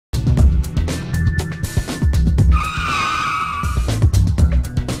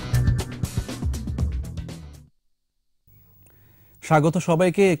স্বাগত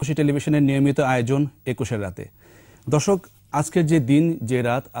সবাইকে একুশে টেলিভিশনের নিয়মিত আয়োজন একুশের রাতে। দর্শক, আজকের যে দিন যে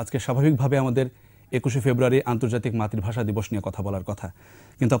রাত, আজকে স্বাভাবিকভাবে আমাদের 21শে ফেব্রুয়ারি আন্তর্জাতিক মাতৃভাষা দিবস নিয়ে কথা বলার কথা,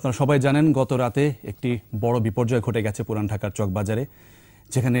 কিন্তু আপনারা সবাই জানেন গত রাতে একটি বড় বিপর্যয় ঘটে গেছে পুরান ঢাকার চকবাজারে,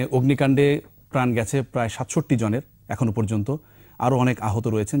 যেখানে অগ্নিকাণ্ডে প্রাণ গেছে প্রায় 67 জনের এখনো পর্যন্ত। আরও অনেক আহত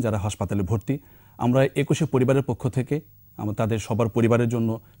রয়েছেন যারা হাসপাতালে ভর্তি। আমরা 21শে পরিবারের পক্ষ থেকে তাদের সবার পরিবারের জন্য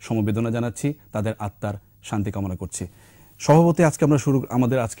সমবেদনা জানাচ্ছি, তাদের আত্মার শান্তি কামনা করছি। সভাপতি, আজকে আমরা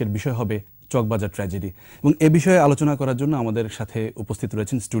আমাদের আজকের বিষয় হবে চকবাজার ট্র্যাজেডি, এবং এ বিষয়ে আলোচনা করার জন্য আমাদের সাথে উপস্থিত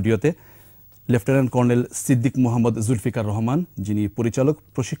রয়েছেন স্টুডিওতে লেফটেন্যান্ট কর্নেল সিদ্দিক মোহাম্মদ জুলফিকার রহমান, যিনি পরিচালক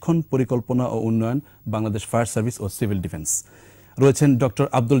প্রশিক্ষণ পরিকল্পনা ও উন্নয়ন, বাংলাদেশ ফায়ার সার্ভিস ও সিভিল ডিফেন্স। রয়েছেন ডক্টর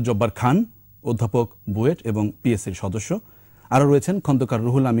আব্দুল জব্বার খান, অধ্যাপক বুয়েট এবং পিএসসির সদস্য। আরও রয়েছেন খন্দকার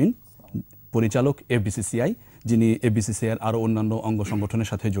রুহুল আমিন, পরিচালক এফবিসিসিআই, যিনি এফবিসিসিআইয়ের আরও অন্যান্য অঙ্গ সংগঠনের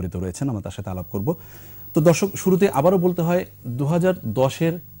সাথে জড়িত রয়েছেন। আমরা তার সাথে আলাপ করব। তো দর্শক, শুরুতে আবারও বলতে হয়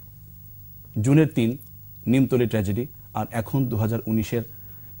 2010-এর জুনের 3 নিমতলী ট্র্যাজেডি, আর এখন 2019-এর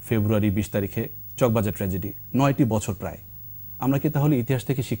ফেব্রুয়ারি 20 তারিখে চকবাজার ট্র্যাজেডি। 9টি বছর প্রায়। আমরা কি তাহলে ইতিহাস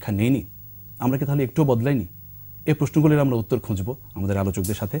থেকে শিক্ষা নেইনি? আমরা কি তাহলে একটুও বদলাইনি? এই প্রশ্নগুলির আমরা উত্তর খুঁজব আমাদের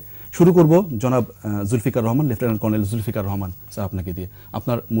আলোচকদের সাথে। শুরু করব জনাব Zulfikar Rahman, lieutenant colonel Zulfikar Rahman sir, আপনাকে দিয়ে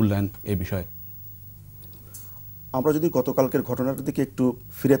আপনার মূল্যায়ন এই বিষয়ে। আমরা যদি গতকালকের ঘটনাটার দিকে একটু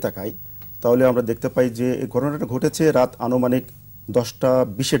ফিরে তাকাই, তাহলে আমরা দেখতে পাই যে এই ঘটনাটা ঘটেছে রাত আনুমানিক 10টা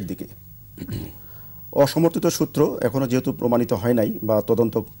 20-এর দিকে। অসমর্থিত সূত্র এখনও যেহেতু প্রমাণিত হয় নাই বা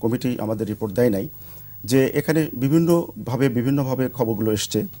তদন্ত কমিটি আমাদের রিপোর্ট দেয় নাই, যে এখানে বিভিন্নভাবে খবরগুলো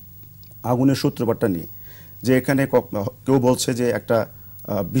এসছে আগুনের সূত্রপাতটা নিয়ে, যে এখানে কেউ বলছে যে একটা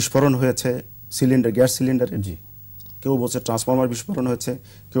বিস্ফোরণ হয়েছে গ্যাস সিলিন্ডারে, কেউ বলছে ট্রান্সফরমার বিস্ফোরণ হয়েছে,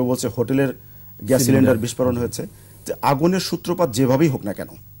 কেউ বলছে হোটেলের গ্যাস সিলিন্ডার বিস্ফোরণ হয়েছে। যে আগুনের সূত্রপাত যেভাবেই হোক না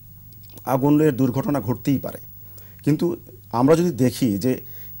কেন, আগুনের দুর্ঘটনা ঘটতেই পারে। কিন্তু আমরা যদি দেখি যে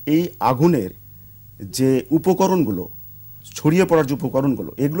এই আগুনের যে উপকরণগুলো, ছড়িয়ে পড়ার যে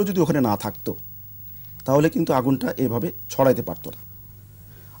উপকরণগুলো, এগুলো যদি ওখানে না থাকতো তাহলে কিন্তু আগুনটা এভাবে ছড়াইতে পারতো না।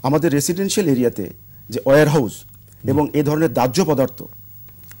 আমাদের রেসিডেন্সিয়াল এরিয়াতে যে ওয়্যার হাউস এবং এই ধরনের দাহ্য পদার্থ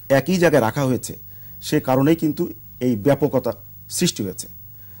একই জায়গায় রাখা হয়েছে, সে কারণেই কিন্তু এই ব্যাপকতা সৃষ্টি হয়েছে।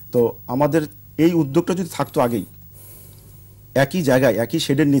 তো আমাদের এই উদ্যোগটা যদি থাকতো আগেই, একই জায়গায় একই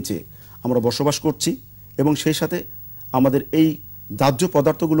শেডের নিচে আমরা বসবাস করছি এবং সেই সাথে আমাদের এই দাহ্য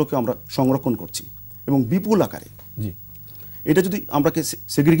পদার্থগুলোকে আমরা সংরক্ষণ করছি এবং বিপুল আকারে, এটা যদি আমরা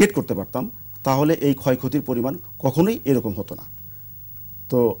সেগ্রিগেট করতে পারতাম তাহলে এই ক্ষয়ক্ষতির পরিমাণ কখনোই এরকম হতো না।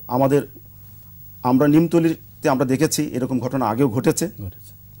 তো আমরা নিমতলীতে আমরা দেখেছি এরকম ঘটনা আগেও ঘটেছে।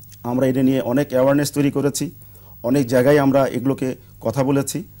 আমরা এটা নিয়ে অনেক অ্যাওয়ারনেস তৈরি করেছি, অনেক জায়গায় আমরা এগুলোকে কথা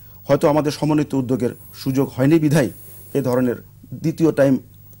বলেছি। হয়তো আমাদের সমন্বিত উদ্যোগের সুযোগ হয়নি বিধায় এ ধরনের দ্বিতীয় টাইম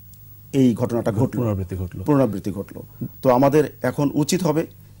এই ঘটনাটা পুনরাবৃত্তি ঘটল। তো আমাদের এখন উচিত হবে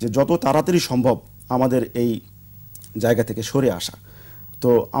যে যত তাড়াতাড়ি সম্ভব আমাদের এই জায়গা থেকে সরে আসা। তো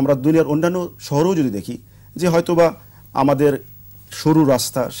আমরা দুনিয়ার অন্যান্য শহরেও যদি দেখি যে হয়তোবা আমাদের সরু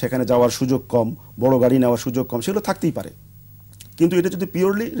রাস্তা, সেখানে যাওয়ার সুযোগ কম, বড় গাড়ি নেওয়ার সুযোগ কম, সেগুলো থাকতেই পারে। কিন্তু এটা যদি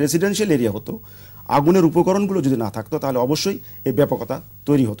পিওরলি রেসিডেন্সিয়াল এরিয়া হতো, আগুনের উপকরণগুলো যদি না থাকতো, তাহলে অবশ্যই এই ব্যাপকতা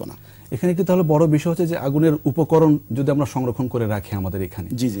তৈরি হতো না। এখানে কি তাহলে বড় বিষয় হচ্ছে যে আগুনের উপকরণ যদি আমরা সংরক্ষণ করে রাখি আমাদের এখানে,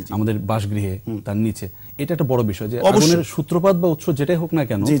 আমাদের বাসগৃহে, তার নিচে, এটা একটা বড় বিষয়। যে আগুনের সূত্রপাত বা উৎস যেটাই হোক না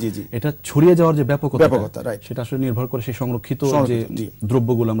কেন, এটা ছড়িয়ে যাওয়ার যে ব্যাপকতা, সেটা আসলে নির্ভর করে সেই সংরক্ষিত যে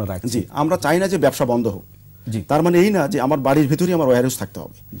দ্রব্যগুলো আমরা রাখছি। আমরা চাই না যে ব্যবসা বন্ধ হোক। তার মানে এই না যে আমার বাড়ির ভিতরেই আমার ওয়্যারহাউস থাকতে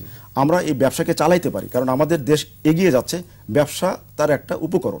হবে। আমরা এই ব্যবসাকে চালাইতে পারি, কারণ আমাদের দেশ এগিয়ে যাচ্ছে। ব্যবসা তার একটা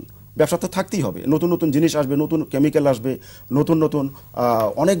উপকরণ, ব্যবসা তো থাকতেই হবে। নতুন নতুন জিনিস আসবে, নতুন কেমিক্যাল আসবে, নতুন নতুন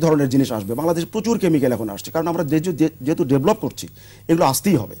অনেক ধরনের জিনিস আসবে। বাংলাদেশে প্রচুর কেমিক্যাল এখন আসছে, কারণ আমরা যেহেতু ডেভেলপ করছি, এগুলো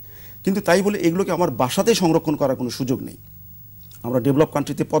আসতেই হবে। কিন্তু তাই বলে এগুলোকে আমার বাসাতেই সংরক্ষণ করার কোনো সুযোগ নেই। আমরা ডেভেলপ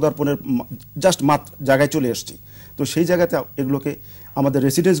কান্ট্রিতে পদার্পণের জাস্ট জায়গায় চলে এসেছি। তো সেই জায়গাতে এগুলোকে, আমাদের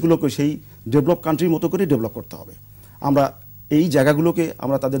রেসিডেন্সগুলোকে সেই ডেভেলপ কান্ট্রির মতো করে ডেভেলপ করতে হবে। আমরা এই জায়গাগুলোকে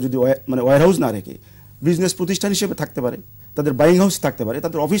আমরা তাদের যদি ওয়্যার হাউস না রেখে বিজনেস প্রতিষ্ঠান হিসেবে থাকতে পারে, তাদের বাইং হাউস থাকতে পারে,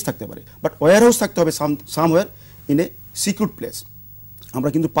 তাদের অফিস থাকতে পারে, বাট ওয়্যার হাউস থাকতে হবে somewhere in a secure place. আমরা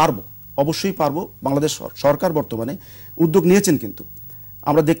কিন্তু পারবো, অবশ্যই পারবো। বাংলাদেশ সরকার বর্তমানে উদ্যোগ নিয়েছেন। কিন্তু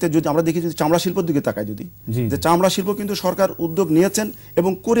আমরা দেখি যদি চামড়া শিল্পের দিকে তাকাই, যদি যে চামড়া শিল্প কিন্তু সরকার উদ্যোগ নিয়েছেন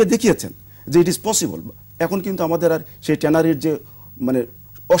এবং করে দেখিয়েছেন যে ইট ইজ পসিবল। এখন কিন্তু আমাদের আর সেই ট্যানারির যে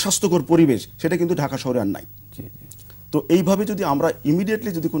অস্বাস্থ্যকর পরিবেশ, সেটা কিন্তু ঢাকা শহরে আর নাই। তো এইভাবে যদি আমরা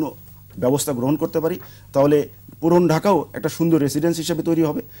ইমিডিয়েটলি যদি কোনো ব্যবস্থা গ্রহণ করতে পারি, তাহলে পুরন ঢাকাও একটা সুন্দর রেসিডেন্স হিসেবে তৈরি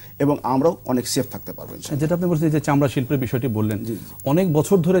হবে এবং আমরাও অনেক সেফ থাকতে পারবো। যেটা আপনি বলছেন যে চামড়া শিল্পের বিষয়টি বললেন, অনেক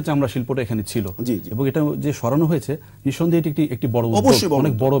বছর ধরে চামড়া শিল্পটা এখানে ছিল এবং এটা যে সরানো হয়েছে নিঃসন্দেহে এটি একটি বড় উদ্যোগ,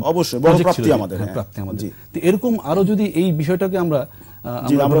 অনেক বড় প্রাপ্তি আমাদের। এরকম আরো যদি এই বিষয়টাকে আমরা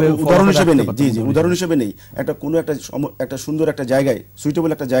উদাহরণ হিসেবে নেই, একটা সুন্দর একটা জায়গায়, সুইটেবল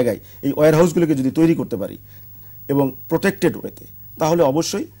একটা জায়গায় এই ওয়্যার হাউসগুলোকে যদি তৈরি করতে পারি এবং প্রোটেক্টেড ওয়েতে, তাহলে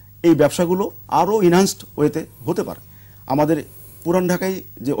অবশ্যই এই ব্যবসাগুলো আরো ইনহ্যান্সড ওয়েতে হতে পারে। আমাদের পুরান ঢাকায়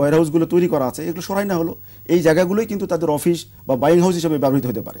যে ওয়্যার হাউসগুলো তৈরি করা আছে এগুলো সরাই না হলো এই জায়গাগুলোই কিন্তু তাদের অফিস বা বাইং হাউস হিসেবে ব্যবহৃত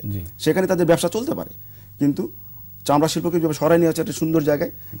হতে পারে, সেখানে তাদের ব্যবসা চলতে পারে। কিন্তু চামড়া শিল্পকে যেভাবে সরাই নিয়ে আছে একটা সুন্দর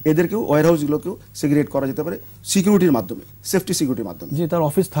জায়গায়, এদেরকেও ওয়্যার হাউসগুলোকেও সেগ্রিগেট করা যেতে পারে সিকিউরিটির মাধ্যমে, সেফটি সিকিউরিটির মাধ্যমে। যে তার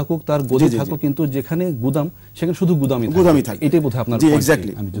অফিস থাকুক, তার গদি থাকুক, কিন্তু যেখানে গুদাম সেখানে শুধু গুদামই থাকে। এটাই বোধহয় আপনার। জি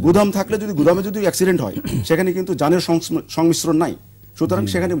এক্স্যাক্টলি। গুদাম থাকলে যদি গুদামে যদি অ্যাক্সিডেন্ট হয় সেখানে কিন্তু জানের সংমিশ্রণ নাই, সুতরাং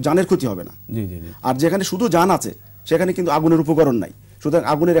সেখানে জানের ক্ষতি হবে না। আর যেখানে শুধু জান আছে সেখানে কিন্তু আগুনের উপকরণ নাই, সুতরাং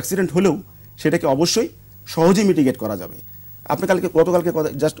আগুনের অ্যাক্সিডেন্ট হলেও সেটাকে অবশ্যই সহজেই মিটিগেট করা যাবে। আপনি গতকালকে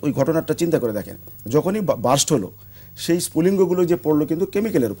জাস্ট ওই ঘটনাটা চিন্তা করে দেখেন, যখনই বার্স্ট হলো সেই স্ফুলিঙ্গগুলো যে পড়লো কিন্তু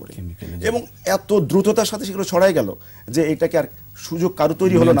কেমিক্যালের উপরে, এবং এত দ্রুততার সাথে সেগুলো ছড়াই গেল যে এটাকে আর সুযোগ কারো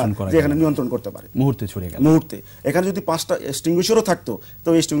তৈরি হলো না যে এখানে নিয়ন্ত্রণ করতে পারে। মুহূর্তে এখানে যদি 5টা এক্সটিংগুইশারও থাকতো তো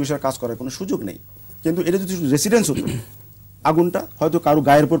এক্সটিংগুইশার কাজ করার কোনো সুযোগ নেই। কিন্তু এটা যদি রেসিডেন্স হতো, আগুনটা হয়তো কারো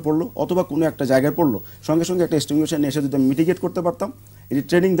গায়ের উপর পড়লো অথবা কোনো একটা জায়গায় পড়লো, সঙ্গে সঙ্গে একটা এক্সটিংগুইশার নিয়ে এসে যদি মিটিগেট করতে পারতাম। এটি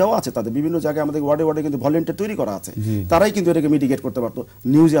ট্রেনিং দেওয়া আছে তাদের, বিভিন্ন জায়গায় আমাদের ওয়ার্ডে কিন্তু ভলেন্টিয়ার তৈরি করা আছে, তারাই কিন্তু এটাকে মিটিগেট করতে পারতো।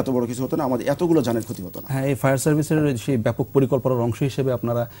 নিউজে এত বড় কিছু হতো না, আমাদের এতগুলো জানের ক্ষতি হতো না। হ্যাঁ, এই ফায়ার সার্ভিসের সেই ব্যাপক পরিকল্পনার অংশ হিসেবে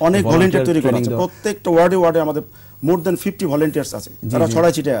আপনারা অনেক ভলেন্টিয়ার তৈরি করা আছে। প্রত্যেকটা ওয়ার্ডে আমাদের মোর দ্যান 50 ভলেন্টিয়ার্স আছে, যারা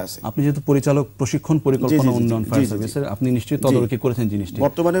ছড়ায় ছিটায় আছে। আপনি যেহেতু পরিচালক প্রশিক্ষণ পরিকল্পনা উন্নয়ন ফায়ার সার্ভিসের, আপনি নিশ্চয়ই তদারকি করেছেন জিনিসটি।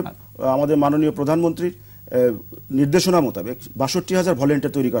 বর্তমানে আমাদের মাননীয় প্রধানমন্ত্রীর নির্দেশনা মোতাবেক 62,000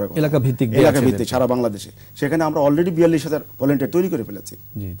 ভলেন্টিয়ার তৈরি করা, এলাকা ভিত্তিক সারা বাংলাদেশে। সেখানে আমরা অলরেডি 42,000 ভলেন্টিয়ার তৈরি করে ফেলেছি।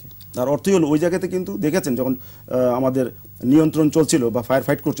 তার অর্থই হলো ওই জায়গাতে কিন্তু দেখেছেন যখন আমাদের নিয়ন্ত্রণ চলছিল বা ফায়ার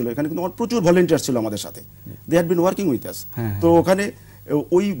ফাইট করছিল, এখানে কিন্তু প্রচুর ভলেন্টিয়ার ছিল আমাদের সাথে, they had been working with us. তো ওখানে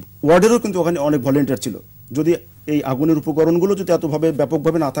ওই ওয়ার্ডেরও কিন্তু ওখানে অনেক ভলেন্টিয়ার ছিল। যদি এই আগুনের উপকরণগুলো যদি এতভাবে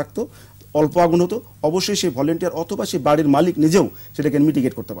ব্যাপকভাবে না থাকতো, অল্প আগুন হতো, অবশ্যই সেই ভলেন্টিয়ার অথবা সেই বাড়ির মালিক নিজেও সেটাকে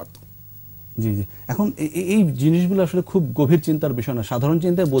মিটিগেট করতে পারতো। জি। এখন এই জিনিসগুলো আসলে খুব গভীর চিন্তার বিষয় না, সাধারণ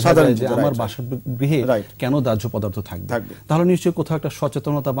চিন্তায় বোঝা যায় যে আমার বাসগৃহে কেন দাহ্য পদার্থ থাকবে। তাহলে নিশ্চয়ই কোথাও একটা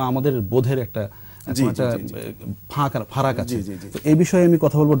সচেতনতা বা আমাদের বোধের একটা ফারাক আছে। এই বিষয়ে আমি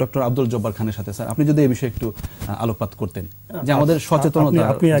কথা বলবো ডক্টর আব্দুল জব্বার খানের সাথে। স্যার, আপনি যদি এই বিষয়ে একটু আলোকপাত করতেন যে আমাদের সচেতনতা।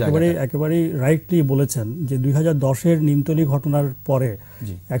 আপনি একেবারে রাইটলি বলেছেন যে 2010-এর নিমতলী ঘটনার পরে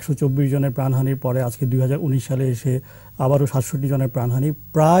 124 জনের প্রাণহানির পরে আজকে 2019 সালে এসে আবারও 67 জনের প্রাণহানি,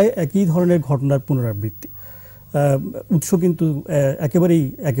 প্রায় একই ধরনের ঘটনার পুনরাবৃত্তি। উৎস কিন্তু একেবারেই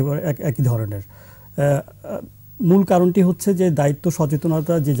একই ধরনের। মূল কারণটি হচ্ছে যে দায়িত্ব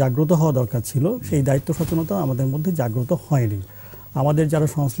সচেতনতা যে জাগ্রত হওয়া দরকার ছিল, সেই দায়িত্ব সচেতনতা আমাদের মধ্যে জাগ্রত হয়নি। আমাদের যারা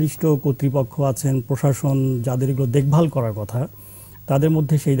সংশ্লিষ্ট কর্তৃপক্ষ আছেন, প্রশাসন, যাদের এগুলো দেখভাল করার কথা, তাদের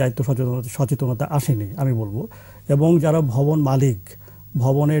মধ্যে সেই দায়িত্ব সচেতনতা আসেনি আমি বলবো। এবং যারা ভবন মালিক,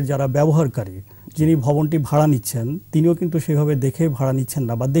 ভবনের যারা ব্যবহারকারী, যিনি ভবনটি ভাড়া নিচ্ছেন, তিনিও কিন্তু সেভাবে দেখে ভাড়া নিচ্ছেন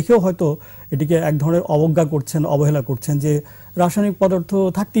না, বা দেখেও হয়তো এটিকে এক ধরনের অবজ্ঞা করছেন, অবহেলা করছেন যে রাসায়নিক পদার্থ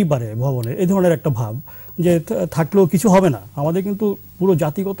থাকতেই পারে ভবনে, এই ধরনের একটা ভাব যে থাকলেও কিছু হবে না। আমাদের কিন্তু পুরো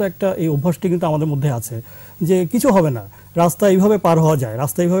জাতিগত একটা এই অভ্যাসটি কিন্তু আমাদের মধ্যে আছে যে কিছু হবে না, রাস্তা এইভাবে পার হওয়া যায়,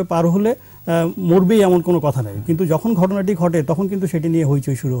 রাস্তা এইভাবে পার হলে মরবেই এমন কোনো কথা নেই। কিন্তু যখন ঘটনাটি ঘটে তখন কিন্তু সেটি নিয়ে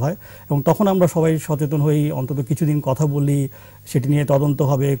হইচই শুরু হয়, এবং তখন আমরা সবাই সচেতন হই, অন্তত কিছুদিন কথা বলি, সেটি নিয়ে তদন্ত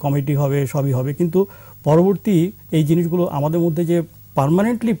হবে, কমিটি হবে, সবই হবে। কিন্তু পরবর্তী এই জিনিসগুলো আমাদের মধ্যে যে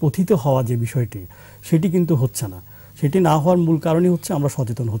পার্মানেন্টলি পথিত হওয়া যে বিষয়টি, সেটি কিন্তু হচ্ছে না। সেটি না হওয়ার মূল কারণই হচ্ছে আমরা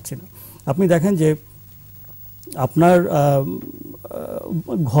সচেতন হচ্ছি না। আপনি দেখেন যে আপনার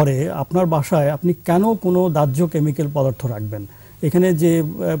ঘরে, আপনার বাসায় আপনি কেন কোনো দাহ্য কেমিক্যাল পদার্থ রাখবেন? এখানে যে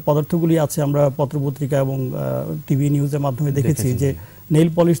পদার্থগুলি আছে আমরা পত্রপত্রিকা এবং টিভি নিউজের মাধ্যমে দেখেছি যে নেইল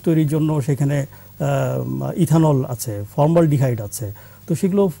পলিশ তৈরির জন্য সেখানে ইথানল আছে, ফর্মালডিহাইড আছে, তো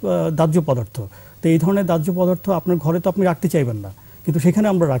সেগুলো দাহ্য পদার্থ। তো এই ধরনের দাহ্য পদার্থ আপনার ঘরে তো আপনি রাখতে চাইবেন না, কিন্তু সেখানে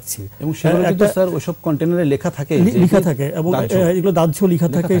আমরা রাখছি। এবং সেগুলো কিন্তু স্যার ওইসব কন্টেইনারে লেখা থাকে এবং এগুলো দাহ্য লেখা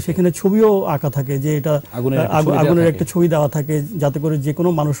থাকে, সেখানে ছবিও আঁকা থাকে যে এটা আগুনের একটা ছবি দেওয়া থাকে, যাতে করে যে কোনো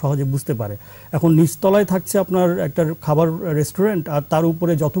মানুষ সহজে বুঝতে পারে। এখন নিচতলায় থাকছে আপনার একটা খাবার রেস্টুরেন্ট, আর তার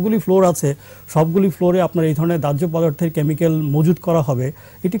উপরে যতগুলি ফ্লোর আছে সবগুলি ফ্লোরে আপনার এই ধরনের দাহ্য পদার্থের কেমিক্যাল মজুত করা হবে,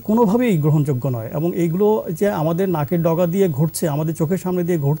 এটি কোনোভাবেই গ্রহণযোগ্য নয়। এবং এইগুলো যে আমাদের নাকের ডগা দিয়ে ঘটছে, আমাদের চোখের সামনে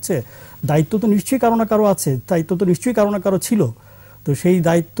দিয়ে ঘটছে, দায়িত্ব তো নিশ্চয়ই কারো না কারো আছে, দায়িত্ব তো নিশ্চয়ই কারো না কারো ছিল। তো সেই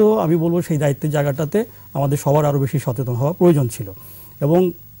দায়িত্ব, আমি বলবো সেই দায়িত্বের জায়গাটাতে আমাদের সবার আরও বেশি সচেতন হওয়া প্রয়োজন ছিল। এবং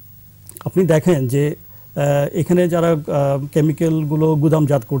আপনি দেখেন যে এখানে যারা কেমিক্যালগুলো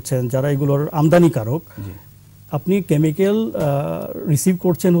গুদামজাত করছেন, যারা এগুলোর আমদানিকারক, আপনি কেমিক্যাল রিসিভ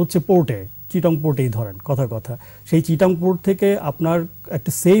করছেন হচ্ছে পোর্টে, চিটাং পোর্টেই ধরেন কথা সেই চিটাং পোর্ট থেকে আপনার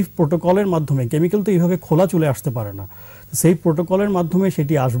একটা সেফ প্রোটোকলের মাধ্যমে, কেমিক্যাল তো এইভাবে খোলা চলে আসতে পারে না, সেই প্রোটোকলের মাধ্যমে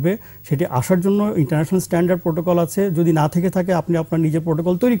সেটি আসবে। সেটি আসার জন্য ইন্টারন্যাশনাল স্ট্যান্ডার্ড প্রোটোকল আছে, যদি না থেকে থাকে আপনি আপনার নিজের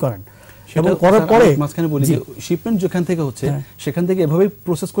প্রোটোকল তৈরি করেন এবং করার পরে মাঝখানে বলি যে শিপমেন্ট যেখান থেকে হচ্ছে সেখান থেকে এভাবেই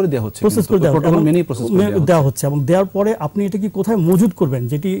প্রসেস করে দেওয়া হচ্ছে, দেওয়া হচ্ছে এবং দেওয়ার পরে আপনি এটা কি কোথায় মজুদ করবেন,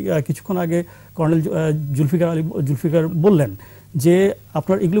 যেটি কিছুক্ষণ আগে কর্নেল জুলফিকার বললেন যে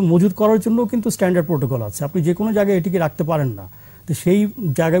আপনার এগুলো মজুদ করার জন্য কিন্তু স্ট্যান্ডার্ড প্রোটোকল আছে, আপনি যে কোনো জায়গায় এটিকে রাখতে পারেন না। তো সেই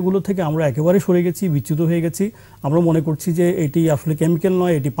জায়গাগুলো থেকে আমরা একেবারে সরে গেছি, বিচ্যুত হয়ে গেছি। আমরা মনে করছি যে এটি আসলে কেমিক্যাল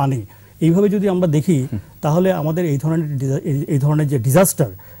নয়, এটি পানি। এইভাবে যদি আমরা দেখি তাহলে আমাদের এই ধরনের যে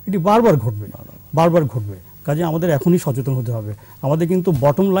ডিজাস্টার এটি বারবার ঘটবে। কাজে আমাদের এখনই সচেতন হতে হবে। আমাদের কিন্তু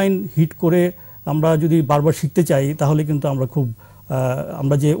বটম লাইন হিট করে আমরা যদি বারবার শিখতে চাই তাহলে কিন্তু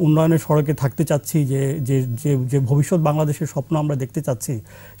আমরা যে উন্নয়নের সড়কে থাকতে চাচ্ছি, যে ভবিষ্যৎ বাংলাদেশের স্বপ্ন আমরা দেখতে চাচ্ছি,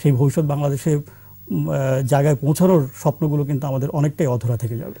 সেই ভবিষ্যৎ বাংলাদেশে জায়গায় পৌঁছানোর স্বপ্নগুলো কিন্তু আমাদের অনেকটাই অধরা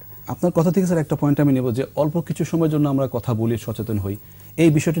থেকে যাবে। আপনার কথা থেকে স্যার একটা পয়েন্ট আমি নেব যে অল্প কিছু সময়ের জন্য আমরা কথা বলি, সচেতন হই। এই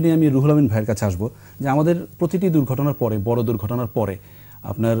বিষয়টি নিয়ে আমি রুহুল আমিন ভাইয়ের কাছে আসবো যে আমাদের প্রতিটি দুর্ঘটনার পরে, বড় দুর্ঘটনার পরে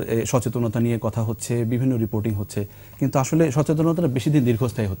আপনার সচেতনতা নিয়ে কথা হচ্ছে, বিভিন্ন রিপোর্টিং হচ্ছে, কিন্তু আসলে সচেতনতাটা বেশি দিন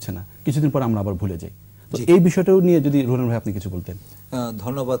দীর্ঘস্থায়ী হচ্ছে না, কিছুদিন পর আমরা আবার ভুলে যাই। তো এই বিষয়টাও নিয়ে যদি রুহুল ভাই আপনি কিছু বলতেন।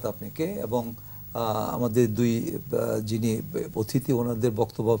 ধন্যবাদ আপনাকে এবং আমাদের দুই যিনি অতিথি ওনাদের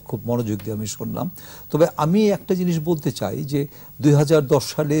বক্তব্য খুব মনোযোগ দিয়ে আমি শুনলাম। তবে আমি একটা জিনিস বলতে চাই যে 2010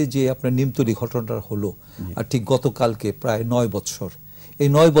 সালে যে আপনার নিমতলী ঘটনাটা হলো, আর ঠিক গতকালকে প্রায় 9 বছর, এই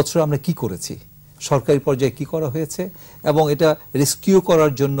 9 বছর আমরা কি করেছি, সরকারি পর্যায়ে কি করা হয়েছে এবং এটা রেস্কিউ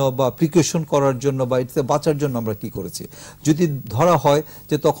করার জন্য বা প্রিকশন করার জন্য বা এটাতে বাঁচার জন্য আমরা কি করেছি। যদি ধরা হয়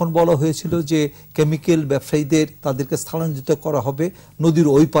যে তখন বলা হয়েছিল যে কেমিক্যাল ব্যবসায়ীদের তাদেরকে স্থানান্তরিত করা হবে, নদীর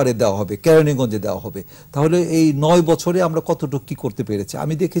ওই পারে দেওয়া হবে, কেরানীগঞ্জে দেওয়া হবে, তাহলে এই 9 বছরে আমরা কতটুকু কি করতে পেরেছি।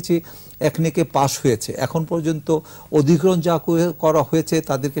 আমি দেখেছি একনেকে পাস হয়েছে, এখন পর্যন্ত অধিগ্রহণ যা করা হয়েছে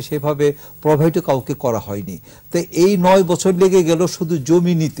তাদেরকে সেভাবে প্রভাবিত কাউকে করা হয়নি। তো এই 9 বছর লেগে গেল শুধু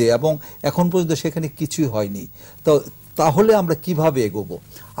জমি নিতে এবং এখন পর্যন্ত সেখানে কিছুই হয়নি। তো তাহলে আমরা কিভাবে এগোবো।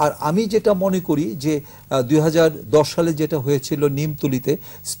 আর আমি যেটা মনে করি যে 2010 সালে যেটা হয়েছিল নিমতলিতে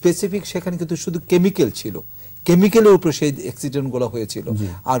স্পেসিফিক, সেখানে কিন্তু শুধু কেমিক্যাল ছিল, কেমিক্যালের উপরে সেই অ্যাক্সিডেন্টগুলো হয়েছিল।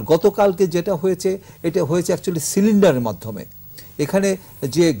 আর গতকালকে যেটা হয়েছে এটা হয়েছে অ্যাকচুয়ালি সিলিন্ডারের মাধ্যমে। এখানে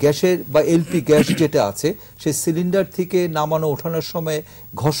যে গ্যাসের বা এলপি গ্যাস যেটা আছে সেই সিলিন্ডার থেকে নামানো ওঠানোর সময়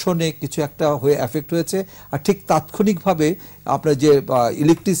ঘর্ষণে কিছু একটা হয়ে এফেক্ট হয়েছে, আর ঠিক তাৎক্ষণিকভাবে আপনার যে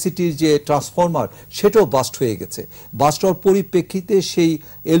ইলেকট্রিসিটির যে ট্রান্সফরমার সেটাও বাস্ট হয়ে গেছে। বাস্ট হওয়ার পরিপ্রেক্ষিতে সেই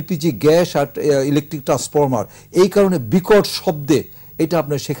এলপিজি গ্যাস আর ইলেকট্রিক ট্রান্সফরমার এই কারণে বিকট শব্দে এটা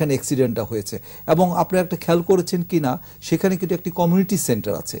আপনার সেখানে অ্যাক্সিডেন্টটা হয়েছে। এবং আপনি একটা খেয়াল করেছেন কি না, সেখানে কিন্তু একটি কমিউনিটি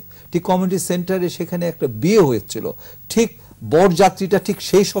সেন্টার আছে, ঠিক কমিউনিটি সেন্টারে সেখানে একটা বিয়ে হয়েছিল, ঠিক বরযাত্রীটা ঠিক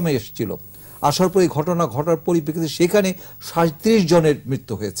সেই সময় এসেছিল, আসার পর এই ঘটনা ঘটার পরিপ্রেক্ষিতে সেখানে 37 জনের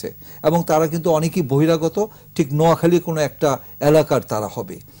মৃত্যু হয়েছে এবং তারা কিন্তু অনেকেই বহিরাগত, ঠিক নোয়াখালীর কোনো একটা এলাকার তারা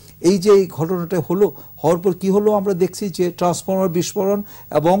হবে। এই যে এই ঘটনাটা হওয়ার পর কি হলো, আমরা দেখছি যে ট্রান্সফরমার বিস্ফোরণ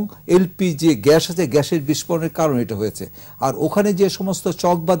এবং এলপি যে গ্যাস আছে গ্যাসের বিস্ফোরণের কারণে এটা হয়েছে। আর ওখানে যে সমস্ত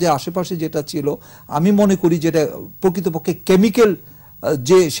চক বা যে আশেপাশে যেটা ছিল, আমি মনে করি যেটা প্রকৃতপক্ষে কেমিক্যাল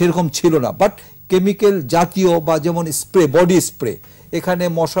যে সেরকম ছিল না, বাট কেমিক্যাল জাতীয় বা যেমন স্প্রে, বডি স্প্রে, এখানে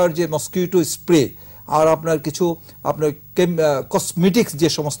মশার যে মসকিউটো স্প্রে, আর আপনার কিছু আপনার কসমেটিক্স যে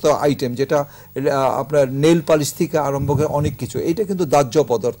সমস্ত আইটেম, যেটা আপনার নেল পালিশ থেকে আরম্ভ করে অনেক কিছু, এটা কিন্তু দাহ্য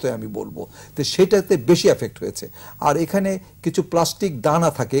পদার্থ আমি বলবো, তো সেটাতে বেশি এফেক্ট হয়েছে। আর এখানে কিছু প্লাস্টিক দানা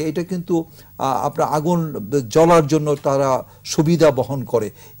থাকে, এটা কিন্তু আপনার আগুন জ্বলার জন্য তারা সুবিধা বহন করে,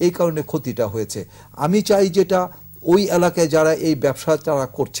 এই কারণে ক্ষতিটা হয়েছে। আমি চাই যেটা ওই এলাকায় যারা এই ব্যবসা তারা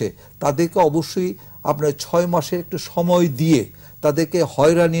করছে তাদেরকে অবশ্যই আপনার 6 মাসের একটু সময় দিয়ে তাদেরকে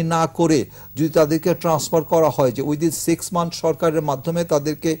হয়রানি না করে যদি তাদেরকে ট্রান্সফার করা হয়, যে উইদিন 6 মান্থ সরকারের মাধ্যমে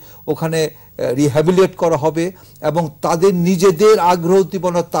তাদেরকে ওখানে রিহ্যাবিলিটেট করা হবে এবং তাদের নিজেদের আগ্রহ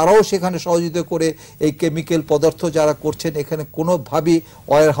উদ্দীপনা তারাও সেখানে সহযোগিতা করে এই কেমিক্যাল পদার্থ যারা করছেন এখানে কোনোভাবেই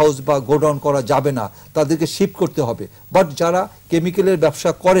ওয়্যার হাউস বা গোডাউন করা যাবে না, তাদেরকে শিফট করতে হবে। বাট যারা কেমিক্যালের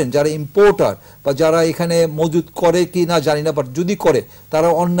ব্যবসা করেন, যারা ইম্পোর্টার বা যারা এখানে মজুদ করে কি না জানি না, বাট যদি করে তারা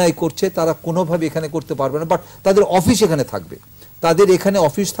অন্যায় করছে, তারা কোনোভাবে এখানে করতে পারবে না, বাট তাদের অফিস এখানে থাকবে, তাদের এখানে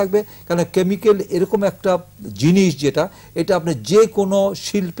অফিস থাকবে। কারণ কেমিক্যাল এরকম একটা জিনিস যেটা এটা আপনার যে কোনো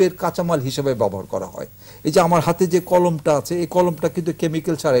শিল্পের কাঁচামাল হিসেবে ব্যবহার করা হয়। এই যে আমার হাতে যে কলমটা আছে, এই কলমটা কিন্তু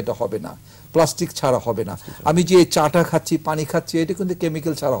কেমিক্যাল ছাড়া এটা হবে না। প্লাস্টিক ছাড়া হবে না, আমি যে চাটা খাচ্ছি পানি খাচ্ছি এটা কিন্তু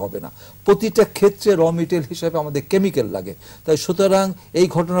কেমিক্যাল ছাড়া হবে না। প্রতিটা ক্ষেত্রে র মেটেরিয়াল হিসাবে আমাদের কেমিক্যাল লাগে। তাই সুতরাং এই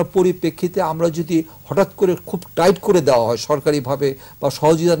ঘটনার পরিপ্রেক্ষিতে আমরা যদি হঠাৎ করে খুব টাইট করে দেওয়া হয় সরকারিভাবে বা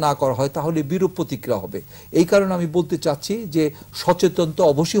সহযোগিতা না করা হয় তাহলে বিরূপ প্রতিক্রিয়া হবে। এই কারণে আমি বলতে চাচ্ছি যে সচেতন তো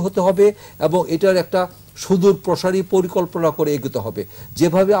অবশ্যই হতে হবে এবং এটার একটা সুদূর প্রসারী পরিকল্পনা করে এগোতে হবে।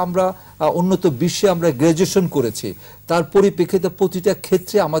 যেভাবে আমরা উন্নত বিশ্বে আমরা গ্র্যাজুয়েশন করেছি তার পরিপ্রেক্ষিতে প্রতিটা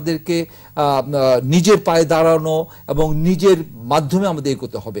ক্ষেত্রে আমাদেরকে নিজের পায়ে দাঁড়ানো এবং নিজের মাধ্যমে আমাদের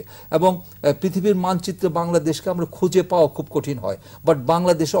এগোতে হবে। এবং পৃথিবীর মানচিত্রে বাংলাদেশকে আমরা খুঁজে পাওয়া খুব কঠিন হয়, বাট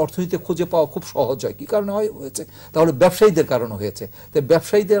বাংলাদেশের অর্থনীতি খুঁজে পাওয়া খুব সহজ হয়। কী কারণে হয়েছে? তাহলে ব্যবসায়ীদের কারণে হয়েছে। তাই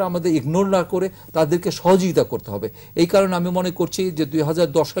ব্যবসায়ীদের আমাদের ইগনোর না করে তাদেরকে সহযোগিতা করতে হবে। এই কারণে আমি মনে করছি যে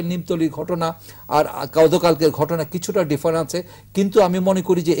 2010 সাল নিমতলির ঘটনা আর গতকালকের ঘটনা কিছুটা ডিফারেন্স আছে, কিন্তু আমি মনে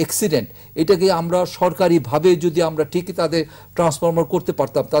করি যে অ্যাক্সিডেন্ট এটাকে আমরা সরকারিভাবে যদি আমরা ঠিকই তাদের ট্রান্সফরমার করতে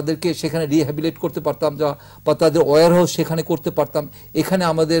পারতাম, তাদেরকে সেখানে রিহ্যাবিলিট করতে পারতাম বা তাদের ওয়্যার হাউস সেখানে করতে পারতাম, এখানে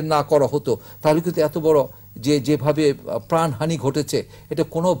আমাদের না করা হতো, তাহলে কিন্তু এত বড় যেভাবে প্রাণহানি ঘটেছে এটা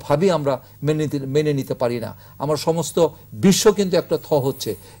কোনোভাবেই আমরা মেনে নিতে পারি না। আমার সমস্ত বিশ্ব কিন্তু একটা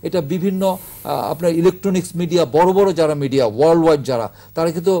হচ্ছে। এটা বিভিন্ন আপনার ইলেকট্রনিক্স মিডিয়া, বড় বড় যারা মিডিয়া ওয়ার্ল্ড ওয়াইড যারা, তারা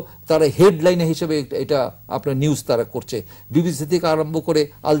কিন্তু তারা হেডলাইনে হিসেবে এটা আপনার নিউজ তারা করছে। বিবিসি থেকে আরম্ভ করে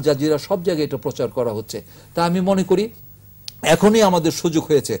আল জাজিরা সব জায়গায় এটা প্রচার করা হচ্ছে। তা আমি মনে করি এখনই আমাদের সুযোগ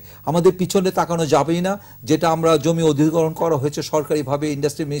হয়েছে, আমাদের পিছনে তাকানো যাবেই না। যেটা আমরা জমি অধিগ্রহণ করা হয়েছে সরকারিভাবে,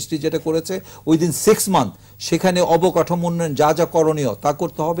 ইন্ডাস্ট্রি মিনিস্ট্রি যেটা করেছে উইদিন 6 মান্থ সেখানে অবকাঠামো উন্নয়ন যা যা করণীয় তা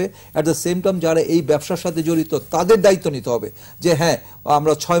করতে হবে। অ্যাট দ্য সেম টাইম যারা এই ব্যবসার সাথে জড়িত তাদের দায়িত্ব নিতে হবে যে হ্যাঁ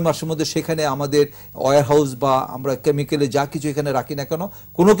আমরা 6 মাসের মধ্যে সেখানে আমাদের ওয়্যার হাউস বা আমরা কেমিক্যালে যা কিছু এখানে রাখি না কেন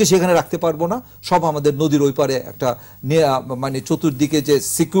কোনো কিছু এখানে রাখতে পারবো না, সব আমাদের নদীর ওই পারে একটা মানে চতুর্দিকে যে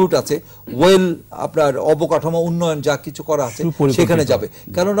সিকিউরিটি আছে ওয়েল আপনার অবকাঠামো উন্নয়ন যা কিছু করা আছে সেখানে যাবে।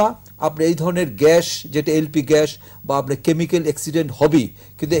 কেননা আপনি এই ধরনের গ্যাস যেটা এলপি গ্যাস বা আপনার কেমিক্যাল অ্যাক্সিডেন্ট হবেই,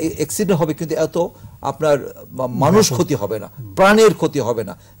 কিন্তু অ্যাক্সিডেন্ট হবে কিন্তু এত আপনার মানুষ ক্ষতি হবে না, প্রাণের ক্ষতি হবে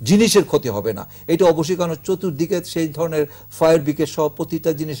না, জিনিসের ক্ষতি হবে না। এটা অবশ্যই, কারণ চতুর্দিকে সেই ধরনের ফায়ার ব্রিগেড সহ প্রতিটা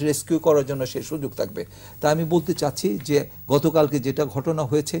জিনিস রেস্কিউ করার জন্য সেই সুযোগ থাকবে। তাই আমি বলতে চাচ্ছি যে গতকালকে যেটা ঘটনা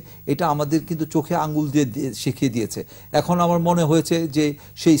হয়েছে এটা আমাদের কিন্তু চোখে আঙ্গুল দিয়ে শিখিয়ে দিয়েছে। এখন আমার মনে হয়েছে যে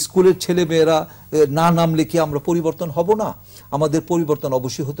সেই স্কুলের ছেলে মেয়েরা না নামলে কি আমরা পরিবর্তন হব না? আমাদের পরিবর্তন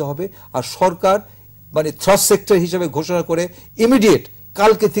অবশ্যই হতে হবে। আর সরকার মানে থ্রাস্ট সেক্টর হিসেবে ঘোষণা করে ইমিডিয়েট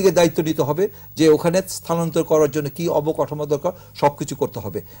কালকে থেকে দায়িত্ব নিতে হবে যে ওখানে স্থানান্তর করার জন্য কি অবকাঠামো দরকার সবকিছু করতে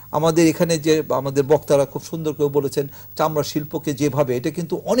হবে। আমাদের এখানে যে আমাদের বক্তারা খুব সুন্দর করে বলেছেন চামড়া শিল্পকে যেভাবে, এটা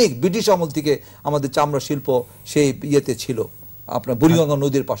কিন্তু অনেক ব্রিটিশ আমল থেকে আমাদের চামড়া শিল্প সেই ইয়েতে ছিল, আপনার বুড়িগঙ্গা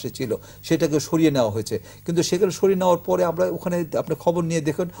নদীর পাশে ছিল, সেটাকে সরিয়ে নেওয়া হয়েছে। কিন্তু সেখানে সরিয়ে নেওয়ার পরে আমরা ওখানে আপনি খবর নিয়ে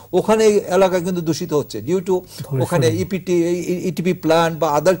দেখুন ওখানে এলাকা কিন্তু দূষিত হচ্ছে ডিউ টু ওখানে ইটিভি প্ল্যান্ট বা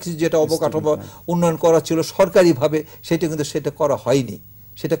আদার কিছু যেটা অবকাঠামো উন্নয়ন করা ছিল সরকারিভাবে সেটা কিন্তু সেটা করা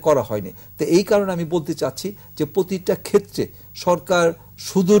হয়নি। তো এই কারণে আমি বলতে চাচ্ছি যে প্রতিটা ক্ষেত্রে সরকার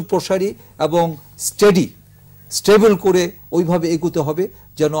সুদূর প্রসারী এবং স্টেবল করে ওইভাবে এগোতে হবে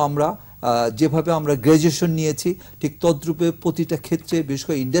যেন আমরা যেভাবে আমরা গ্র্যাজুয়েশন নিয়েছি ঠিক তদ্রূপে প্রতিটা ক্ষেত্রে বিশেষ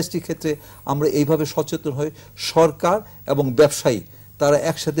করে ইন্ডাস্ট্রি ক্ষেত্রে আমরা এইভাবে সচেতন হই। সরকার এবং ব্যবসায়ী তারা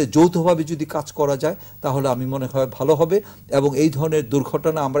একসাথে যৌথভাবে যদি কাজ করা যায় তাহলে আমি মনে হয় ভালো হবে এবং এই ধরনের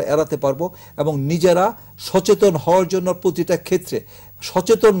দুর্ঘটনা আমরা এড়াতে পারবো। এবং নিজেরা সচেতন হওয়ার জন্য প্রতিটা ক্ষেত্রে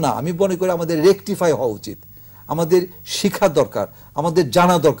সচেতন না, আমি মনে করি আমাদের রেকটিফাই হওয়া উচিত, আমাদের শিক্ষা দরকার, আমাদের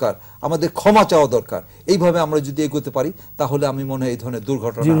জানা দরকার, আমাদের ক্ষমা চাওয়া দরকার। এইভাবে আমরা যদি এগোতে পারি তাহলে আমি মনে হয় এই ধরনের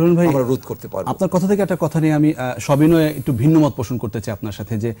দুর্ঘটনা আমরা রোধ করতে পারবো। আপনার কথা থেকে একটা কথা নিয়ে আমি সবিনয়ে একটু ভিন্ন মত পোষণ করতে চাই আপনার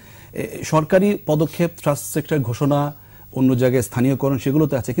সাথে, যে সরকারি পদক্ষেপ ট্রাস্ট সেক্টর ঘোষণা অন্য জায়গায় স্থানীয়করণ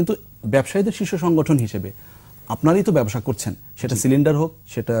সেগুলোতে আছে, কিন্তু ব্যবসায়ীদের শীর্ষ সংগঠন হিসেবে আপনারই তো ব্যবসা করছেন, সেটা সিলিন্ডার হোক,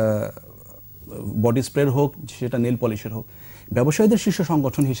 সেটা বডি স্প্রের হোক, সেটা নেল পলিশের হোক, ব্যবসায়ীদের শীর্ষ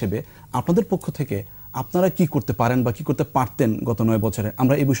সংগঠন হিসেবে আপনাদের পক্ষ থেকে আপনারা কি করতে পারেন বা কি করতে পারতেন গত 9 বছরে?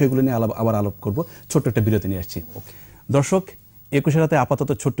 আমরা এই বিষয়গুলো নিয়ে আবার আলাপ করব। ছোট্ট একটা বিরতি নিয়ে আসছি। দর্শক, 21 রাতে আপাতত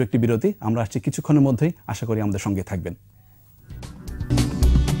ছোট্ট একটি বিরতি, আমরা আসছি কিছুক্ষণের মধ্যেই, আশা করি আমাদের সঙ্গে থাকবেন।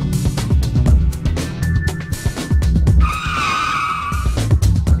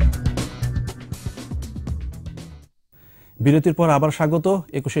 বিরতির পর আবার স্বাগত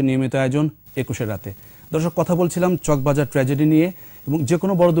 21-এর নিয়মিত আয়োজন 21-এর রাতে। দর্শক, কথা বলছিলাম চকবাজার ট্র্যাজেডি নিয়ে, এবং যে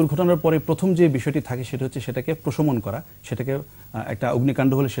কোনো বড় দুর্ঘটনার পরে প্রথম যে বিষয়টি থাকে সেটা হচ্ছে সেটাকে প্রশমন করা, সেটাকে একটা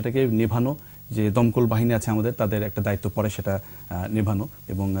অগ্নিকাণ্ড হলে সেটাকে নেভানো, যে দমকল বাহিনী আছে আমাদের তাদের একটা দায়িত্ব পড়ে সেটা নেভানো,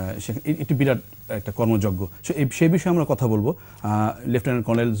 এবং এটি বিরাট একটা কর্মযজ্ঞ। সেই বিষয়ে আমরা কথা বলবো লেফটেন্যান্ট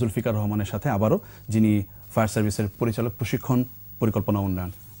কর্নেল জুলফিকার রহমানের সাথে আবারও, যিনি ফায়ার সার্ভিসের পরিচালক প্রশিক্ষণ পরিকল্পনা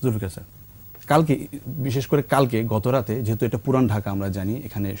উন্নয়ন। জুলফিকার স্যার, কালকে, বিশেষ করে কালকে গত রাতে, যেহেতু এটা পুরান ঢাকা আমরা জানি,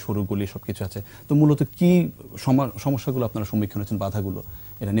 এখানে সরু গলি সবকিছু আছে, তো মূলত কি সমস্যাগুলো আপনারা সম্মুখীন হচ্ছেন, বাধাগুলো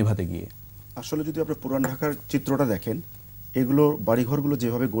এটা নেভাতে গিয়ে? আসলে যদি আপনি পুরান ঢাকার চিত্রটা দেখেন, এগুলো বাড়িঘরগুলো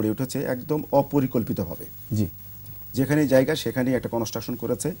যেভাবে গড়ে উঠেছে একদম অপরিকল্পিতভাবে। জি, যেখানে জায়গা সেখানেই একটা কনস্ট্রাকশন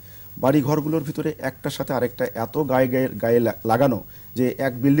করেছে। বাড়িঘরগুলোর ভিতরে একটার সাথে আরেকটা এত গায়ে গায়ে লাগানো যে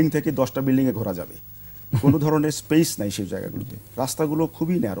এক বিল্ডিং থেকে 10টা বিল্ডিংয়ে ঘোরা যাবে, কোনো ধরনের স্পেস নাই সেই জায়গাগুলোতে। রাস্তাগুলো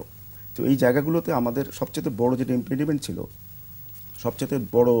খুবই ন্যারো। তো এই জায়গাগুলোতে আমাদের সবচেয়ে বড় যেটা ইমপ্লিমেন্ট ছিল, সবচেয়ে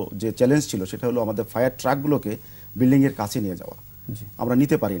বড় যে চ্যালেঞ্জ ছিল, সেটা হলো আমাদের ফায়ার ট্রাকগুলোকে বিল্ডিংয়ের কাছে নিয়ে যাওয়া। আমরা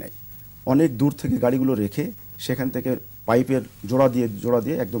নিতে পারি নাই, অনেক দূর থেকে গাড়িগুলো রেখে সেখান থেকে পাইপের জোড়া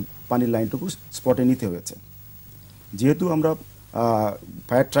দিয়ে একদম পানির লাইনটুকু স্পটে নিতে হয়েছে। যেহেতু আমরা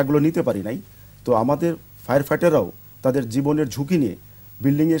ফায়ার ট্রাকগুলো নিতে পারি নাই, তো আমাদের ফায়ার ফাইটাররাও তাদের জীবনের ঝুঁকি নিয়ে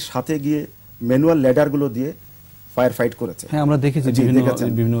বিল্ডিংয়ের সাথে গিয়ে ম্যানুয়াল ল্যাডারগুলো দিয়ে ফায়ার ফাইট করেছে। হ্যাঁ, আমরা দেখেছি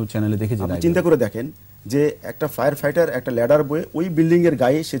বিভিন্ন চ্যানেলে দেখেছি। চিন্তা করে দেখেন যে একটা ফায়ার ফাইটার একটা ল্যাডার বয়ে ওই বিল্ডিংয়ের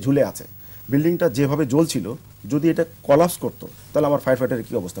গায়ে সে ঝুলে আছে। বিল্ডিংটা যেভাবে জ্বলছিল, যদি এটা কলাপস করতো তাহলে আমার ফায়ার ফাইটারের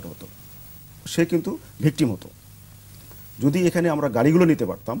কী অবস্থাটা হতো? সে কিন্তু ভিকটিম হতো। যদি এখানে আমরা গাড়িগুলো নিতে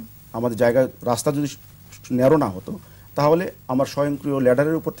পারতাম, আমাদের জায়গা রাস্তা যদি ন্যারো না হতো, তাহলে আমার স্বয়ংক্রিয়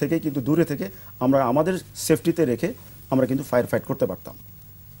ল্যাডারের উপর থেকে কিন্তু দূরে থেকে আমরা আমাদের সেফটিতে রেখে আমরা কিন্তু ফায়ার ফাইট করতে পারতাম।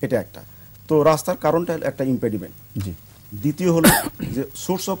 এটা একটা। তো রাস্তার কারণটা একটা ইম্পেডিমেন্ট। দ্বিতীয় হলো যে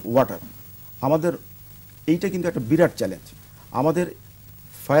সোর্স অফ ওয়াটার। আমাদের এইটা কিন্তু একটা বিরাট চ্যালেঞ্জ। আমাদের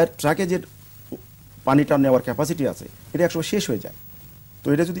ফায়ার ট্রাকে যে পানিটা নেওয়ার ক্যাপাসিটি আছে, এটা একসময় শেষ হয়ে যায়। তো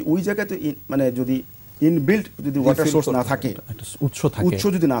এটা যদি ওই জায়গাতে মানে যদি ইনবিল্ট যদি ওয়াটার সোর্স না থাকে, উৎস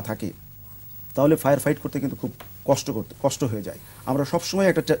যদি না থাকে, তাহলে ফায়ার ফাইট করতে কিন্তু খুব কষ্ট হয়ে যায়। আমরা সবসময়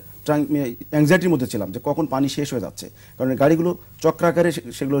একটা অ্যাংজাইটির মধ্যে ছিলাম যে কখন পানি শেষ হয়ে যাচ্ছে, কারণ গাড়িগুলো চক্রাকারে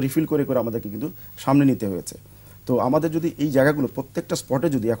সেগুলো রিফিল করে আমাদেরকে কিন্তু সামনে নিতে হয়েছে। তো আমাদের যদি এই জায়গাগুলো প্রত্যেকটা স্পটে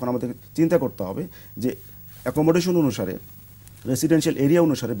যদি এখন আমাদের চিন্তা করতে হবে যে অ্যাকোমোডেশন অনুসারে, রেসিডেন্সিয়াল এরিয়া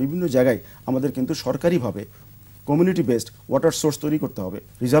অনুসারে বিভিন্ন জায়গায় আমাদের কিন্তু সরকারিভাবে কমিউনিটি বেসড ওয়াটার সোর্স তৈরি করতে হবে,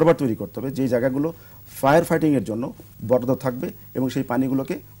 রিজার্ভার তৈরি করতে হবে, যে জায়গাগুলো ফায়ার ফাইটিংয়ের জন্য বরাদ্দ থাকবে এবং সেই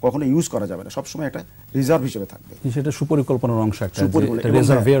পানিগুলোকে কখনো ইউজ করা যাবে না, সবসময় একটা রিজার্ভ হিসেবে থাকবে। সেটা সুপরিকল্পনার অংশ একটা।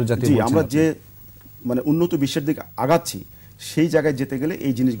 আমরা যে মানে উন্নত বিশ্বের দিকে আগাচ্ছি, সেই জায়গায় যেতে গেলে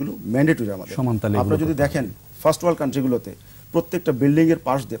এই জিনিসগুলো ম্যান্ডেটরি আমাদের। আপনারা যদি দেখেন ফার্স্ট ওয়ার্ল্ড কান্ট্রিগুলোতে প্রত্যেকটা বিল্ডিংয়ের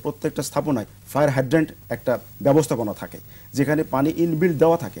পাশ দিয়ে প্রত্যেকটা স্থাপনায় ফায়ার হাইড্রেন্ট একটা ব্যবস্থাপনা থাকে, যেখানে পানি ইনবিল্ড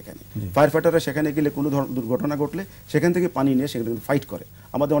দেওয়া থাকে। এখানে ফায়ার ফাইটাররা সেখানে গেলে কোনো ধরনের দুর্ঘটনা ঘটলে সেখান থেকে পানি নিয়ে সেখানে ফাইট করে।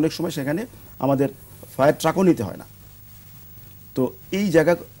 আমাদের অনেক সময় সেখানে আমাদের ফায়ার ট্রাকও নিতে হয় না। তো এই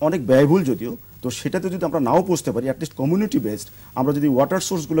জায়গা অনেক ব্যয়বহুল যদিও, তো সেটাতে যদি আমরা নাও পৌঁছতে পারি, অ্যাটলিস্ট কমিউনিটি বেসড আমরা যদি ওয়াটার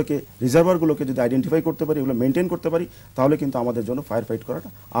সোর্সগুলোকে, রিজার্ভারগুলোকে যদি আইডেন্টিফাই করতে পারি, এগুলো মেনটেন করতে পারি, তাহলে কিন্তু আমাদের জন্য ফায়ার ফাইট করাটা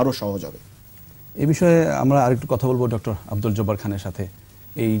আরও সহজ হবে। এই বিষয়ে আমরা আরেকটু কথা বলবো ডক্টর আব্দুল জব্বার খানের সাথে।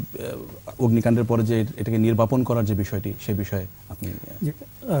 এই অগ্নিকাণ্ডের পরে যে এটাকে নির্বাপন করার যে বিষয়টি, সেই বিষয়ে আপনি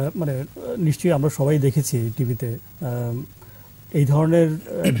মানে নিশ্চয়ই আমরা সবাই দেখেছি টিভিতে এই ধরনের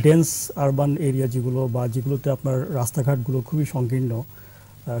ডেন্স আরবান এরিয়া যেগুলো, বা যেগুলোতে আপনার রাস্তাঘাটগুলো খুবই সংকীর্ণ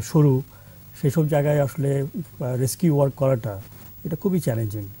সরু, সেসব জায়গায় আসলে রেস্কিউ ওয়ার্ক করাটা এটা খুবই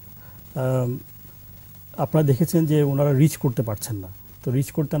চ্যালেঞ্জিং। আপনারা দেখেছেন যে ওনারা রিচ করতে পারছেন না। তো রিচ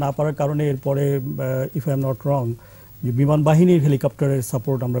করতে না পারার কারণে এরপরে if I am not wrong, যে বিমান বাহিনীর হেলিকপ্টারের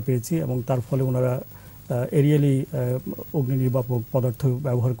সাপোর্ট আমরা পেয়েছি এবং তার ফলে ওনারা এরিয়ালি অগ্নি নির্বাপক পদার্থ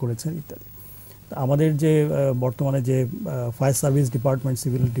ব্যবহার করেছেন ইত্যাদি। আমাদের যে বর্তমানে যে fire service department,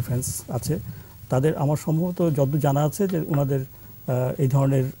 civil defence আছে, তাদের আমার সম্ভবত যতদূর জানা আছে যে ওনাদের এই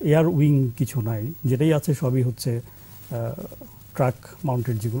ধরনের এয়ার উইং কিছু নাই, যেটাই আছে সবই হচ্ছে ট্রাক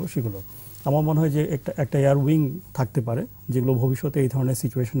মাউন্টেড যেগুলো, সেগুলো আমার মনে হয় যে একটা এয়ার উইং থাকতে পারে, যেগুলো ভবিষ্যতে এই ধরনের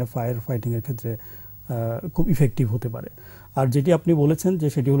সিচুয়েশনে ফায়ার ফাইটিংয়ের ক্ষেত্রে খুব ইফেক্টিভ হতে পারে। আর যেটি আপনি বলেছেন যে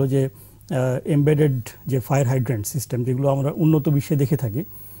সেটি হলো যে এমবেডেড যে ফায়ার হাইড্রেন্ট সিস্টেম, যেগুলো আমরা উন্নত বিশ্বে দেখে থাকি,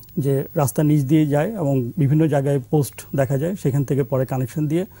 যে রাস্তা নিচ দিয়ে যায় এবং বিভিন্ন জায়গায় পোস্ট দেখা যায়, সেখান থেকে পরে কানেকশন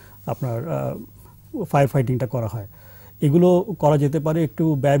দিয়ে আপনার ফায়ার ফাইটিংটা করা হয়। এগুলো করা যেতে পারে, একটু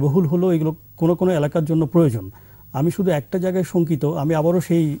ব্যয়বহুল হলেও এগুলো কোনো কোনো এলাকার জন্য প্রয়োজন। আমি শুধু একটা জায়গায় শঙ্কিত, আমি আবারও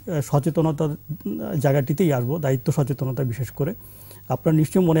সেই সচেতনতার জায়গাটিতেই আসবো, দায়িত্ব সচেতনতা বিশেষ করে। আপনার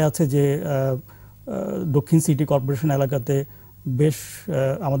নিশ্চয় মনে আছে যে দক্ষিণ সিটি কর্পোরেশন এলাকাতে বেশ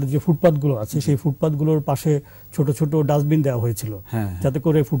আমাদের যে ফুটপাথগুলো আছে, সেই ফুটপাথগুলোর পাশে ছোট ছোট ডাস্টবিন দেওয়া হয়েছিল, যাতে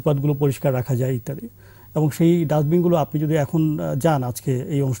করে ফুটপাথগুলো পরিষ্কার রাখা যায় ইত্যাদি। এবং সেই ডাস্টবিনগুলো আপনি যদি এখন যান আজকে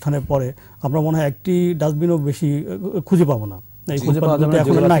এই অনুষ্ঠানের পরে, আমরা মনে হয় একটি ডাস্টবিনও বেশি খুঁজে পাবো না।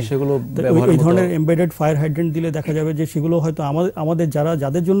 এই ধরনের এমবেডেড ফায়ার হাইড্রেন্ট দিলে দেখা যাবে যে সেগুলো হয়তো আমাদের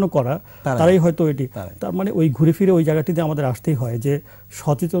যাদের জন্য করা, তারাই হয়তো এটি, তার মানে ওই ঘুরে ফিরে ওই জায়গাটিতে আমাদের আসতেই হয়। যে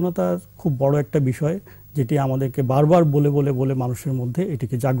সচেতনতা খুব বড় একটা বিষয়, যেটি আমাদেরকে বারবার বলে মানুষের মধ্যে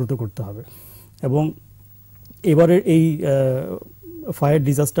এটিকে জাগ্রত করতে হবে। এবং এবারের এই ফায়ার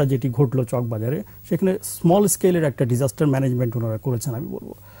ডিজাস্টার যেটি ঘটলো চকবাজারে, সেখানে স্মল স্কেলের একটা ডিজাস্টার ম্যানেজমেন্ট ওনারা করেছেন আমি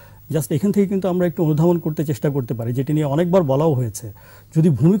বলবো। জাস্ট এখান থেকে কিন্তু আমরা একটু অনুধাবন করতে চেষ্টা করতে পারি, যেটি নিয়ে অনেকবার বলাও হয়েছে, যদি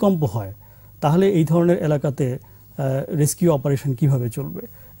ভূমিকম্প হয় তাহলে এই ধরনের এলাকাতে রেস্কিউ অপারেশন কিভাবে চলবে।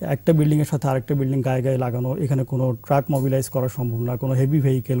 একটা বিল্ডিংয়ের সাথে আরেকটা বিল্ডিং গায়ে গায়ে লাগানো, এখানে কোনো ট্রাক মোবিলাইজ করা সম্ভব না, কোনো হেভি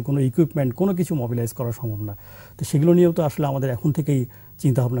ভেহিকেল, কোনো ইকুইপমেন্ট, কোনো কিছু মোবিলাইজ করা সম্ভব না। তো সেগুলো নিয়েও তো আসলে আমাদের এখন থেকেই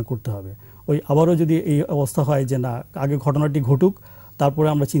চিন্তাভাবনা করতে হবে। ওই আবারও যদি এই অবস্থা হয় যে না, আগে ঘটনাটি ঘটুক তারপরে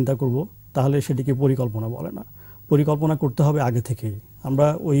আমরা চিন্তা করব, তাহলে সেটিকে পরিকল্পনা বলে না। পরিকল্পনা করতে হবে আগে থেকেই। আমরা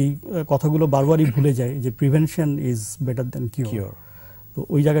ওই কথাগুলো বারবারই ভুলে যাই যে prevention is better than cure. তো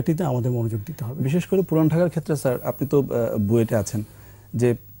ওই জায়গাটিতে আমাদের মনোযোগ দিতে হবে। বিশেষ করে পুরান ঢাকার ক্ষেত্রে স্যার, আপনি তো বুয়েটে আছেন, যে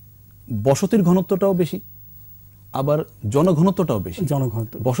বসতির ঘনত্বটাও বেশি, আবার জনঘনত্বটাও বেশি।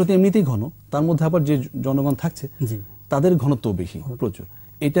 জনঘনত্ব, বসতি এমনিতেই ঘন, তার মধ্যে আবার যে জনগণ থাকছে তাদের ঘনত্বও বেশি প্রচুর।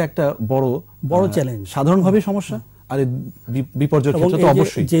 এটা একটা বড় চ্যালেঞ্জ, সাধারণভাবে সমস্যা। আর বিপর্যয়ের ক্ষেত্রে তো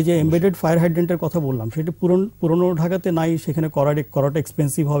অবশ্যই যে এমবেডেড ফায়ার হাইড্রেন্টের কথা বললাম, সেটা পুরনো ঢাকাতে নাই। সেখানে করাটা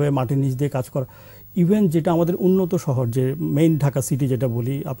এক্সপেন্সিভ হবে, মাটির নিচ দিয়ে কাজ করা। ইভেন যেটা আমাদের উন্নত শহর, যে মেইন ঢাকা সিটি যেটা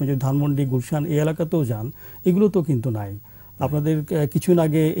বলি, আপনি যদি ধানমন্ডি, গুলশান এই এলাকাতেও যান, এগুলো তো কিন্তু নাই। আপনাদের কিছুদিন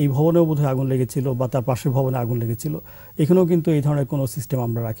আগে এই ভবনেও বোধহয় আগুন লেগেছিল, বা তার পাশের ভবনে আগুন লেগেছিল। এখানেও কিন্তু এই ধরনের কোনো সিস্টেম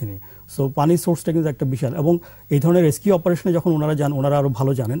আমরা রাখিনি। সো পানির সোর্সটা কিন্তু একটা বিশাল। এবং এই ধরনের রেস্কিউ অপারেশনে যখন ওনারা যান, ওনারা আরও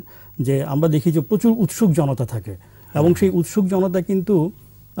ভালো জানেন যে আমরা দেখি যে প্রচুর উৎসুক জনতা থাকে, এবং সেই উৎসুক জনতা কিন্তু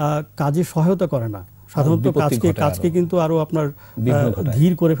কাজে সহায়তা করে না, সাধারণত কাজকে কিন্তু আরও আপনার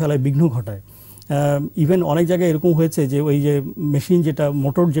ধীর করে ফেলায়, বিঘ্ন ঘটায়। ইভেন অনেক জায়গায় এরকম হয়েছে যে ওই যে মেশিন যেটা,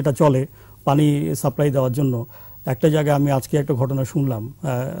 মোটর যেটা চলে পানি সাপ্লাই দেওয়ার জন্য, একটা জায়গায় আমি আজকে একটা ঘটনা শুনলাম,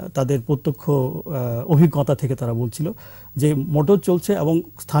 তাদের প্রত্যক্ষ অভিজ্ঞতা থেকে তারা বলছিল যে মোটর চলছে এবং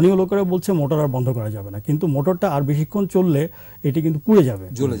স্থানীয় লোকেরা বলছে মোটর আর বন্ধ করা যাবে না, কিন্তু মোটরটা আর বেশিক্ষণ চললে এটি কিন্তু পুড়ে যাবে,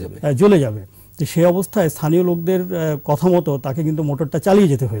 জ্বলে যাবে। তো সেই অবস্থায় স্থানীয় লোকদের কথা মতো তাকে কিন্তু মোটরটা চালিয়ে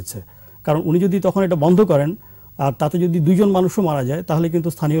যেতে হয়েছে। কারণ উনি যদি তখন এটা বন্ধ করেন আর তাতে যদি 2 জন মানুষও মারা যায়, তাহলে কিন্তু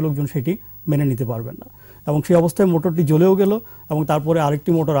স্থানীয় লোকজন সেটি মেনে নিতে পারবেন না। এবং সেই অবস্থায় মোটরটি জ্বলেও গেল, এবং তারপরে আরেকটি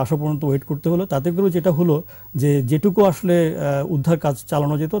মোটর আসা পর্যন্ত ওয়েট করতে হলো। তাতে করে যেটা হলো যে যেটুকু আসলে উদ্ধার কাজ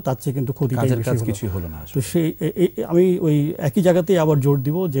চালানো যেত তার চেয়ে কিন্তু ক্ষতিটাই বেশি হলো না। তো সেই আমি ওই একই জায়গাতেই আবার জোর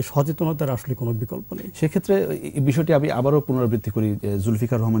দিব যে সচেতনতার আসলে কোনো বিকল্প নেই। সেক্ষেত্রে এই বিষয়টি আমি আবারও পুনরাবৃত্তি করি,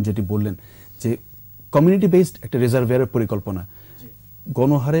 জুলফিকার রহমান যেটি বললেন যে কমিউনিটি বেসড একটা রিজার্ভিয়ারের পরিকল্পনা,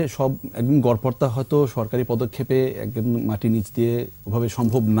 গণহারে সব একদম গড়পড়তা হয়তো সরকারি পদক্ষেপে একদম মাটি নিচ দিয়ে ওভাবে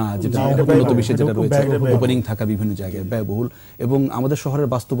সম্ভব না, যেটা উন্নত বিশ্বে যেটা রয়েছে, ওপেনিং থাকা বিভিন্ন জায়গায় ব্যয়বহুল, এবং আমাদের শহরের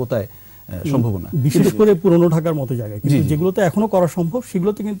বাস্তবতায় সম্ভব না, বিশেষ করে পুরনো ঢাকার মতো জায়গায়। কিন্তু যেগুলোতে এখনো করা সম্ভব,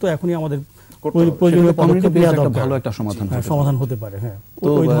 সেগুলোতে কিন্তু এখনই আমাদের প্রয়োজনীয় পদক্ষেপ নেওয়া দরকার, ভালো একটা সমাধান হতে পারে। হ্যাঁ, তো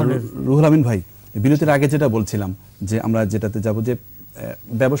রুহুল আমিন ভাই, বিরতির আগে যেটা বলছিলাম যে আমরা যেটাতে যাব, যে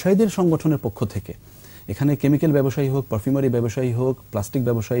ব্যবসায়ীদের সংগঠনের পক্ষ থেকে, এখানে কেমিক্যাল ব্যবসায়ী হোক, পারফিউমারি ব্যবসায়ী হোক, প্লাস্টিক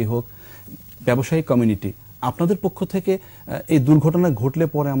ব্যবসায়ী হোক, ব্যবসায়ী কমিউনিটি, আপনাদের পক্ষ থেকে এই দুর্ঘটনা ঘটলে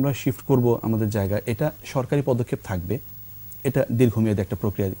পরে আমরা শিফট করব আমাদের জায়গায়, এটা সরকারি পদক্ষেপ থাকবে, এটা দীর্ঘমেয়াদী একটা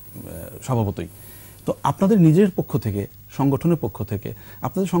প্রক্রিয়া স্বভাবতই। তো আপনাদের নিজের পক্ষ থেকে, সংগঠনের পক্ষ থেকে,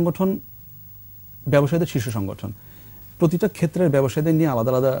 আপনাদের সংগঠন ব্যবসায়ীদের শীর্ষ সংগঠন, প্রতিটা ক্ষেত্রের ব্যবসায়ীদের নিয়ে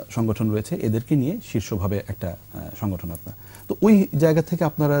আলাদা আলাদা সংগঠন রয়েছে, এদেরকে নিয়ে শীর্ষভাবে একটা সংগঠন আপনার। তো ওই জায়গা থেকে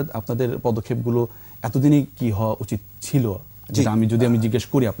আপনারা আপনাদের পদক্ষেপগুলো এতদিনই কি হওয়া উচিত ছিল, যেটা আমি জিজ্ঞেস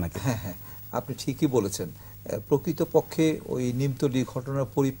করি আপনাকে? হ্যাঁ, আপনি ঠিকই বলেছেন। প্রকৃতপক্ষে ওই নিমতলী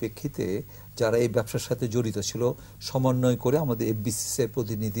ঘটনার পরিপ্রেক্ষিতে যারা এই ব্যবসার সাথে জড়িত ছিল, সমন্বয় করে আমাদের এফবিসিসির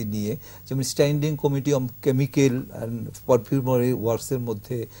প্রতিনিধি নিয়ে, যেমন standing committee on chemical and perfumery ওয়ার্কসের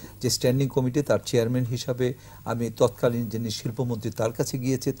মধ্যে যে স্ট্যান্ডিং কমিটি, তার চেয়ারম্যান হিসাবে আমি তৎকালীন যিনি শিল্পমন্ত্রী তার কাছে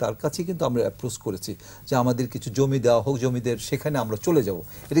গিয়েছি, তার কাছে কিন্তু আমরা অ্যাপ্রোচ করেছি যে আমাদের কিছু জমি দেওয়া হোক, জমিদের সেখানে আমরা চলে যাব,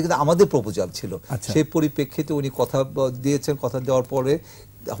 এটা কিন্তু আমাদের প্রপোজাল ছিল। সেই পরিপ্রেক্ষিতে উনি কথা দিয়েছেন, কথা দেওয়ার পরে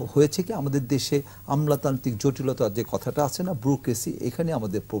হয়েছে কি, আমাদের দেশে আমলাতান্ত্রিক জটিলতা যে কথাটা আছে না, ব্যুরোক্রেসি, এখানে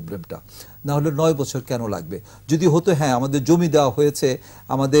আমাদের প্রবলেমটা। না হলে 9 বছর কেন লাগবে? যদি হতো হ্যাঁ আমাদের জমি দেওয়া হয়েছে,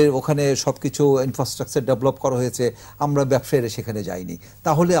 আমাদের ওখানে সব কিছু ইনফ্রাস্ট্রাকচার ডেভেলপ করা হয়েছে, আমরা ব্যবসায়ীরা সেখানে যাইনি,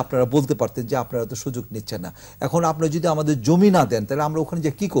 তাহলে আপনারা বলতে পারতেন যে আপনারা তো সুযোগ নিচ্ছেন না। এখন আপনারা যদি আমাদের জমি না দেন, তাহলে আমরা ওখানে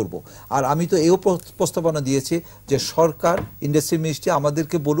যে কী করব? আর আমি তো এও প্রস্তাবনা দিয়েছি যে সরকার, ইন্ডাস্ট্রি মিনিস্ট্রি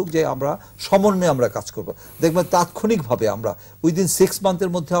আমাদেরকে বলুক যে আমরা সমন্বয়ে আমরা কাজ করব। দেখবেন তাৎক্ষণিকভাবে আমরা উইদিন 6 মান্থের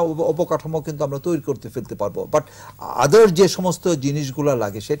মধ্যে অবকাঠামো কিন্তু আমরা তৈরি করতে ফেলতে পারবো, বাট আদার যে সমস্ত জিনিসগুলো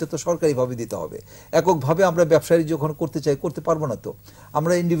লাগে সেটা তো সরকারিভাবে দিতে হবে। এককভাবে আমরা ব্যবসায়ী যখন করতে চাই করতে পারবো না। তো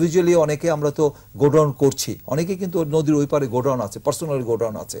আমরা ইন্ডিভিজুয়ালি অনেকে আমরা তো গোডাউন করছি, অনেকে কিন্তু নদীর ওই পারে গোডাউন আছে, পার্সোনাল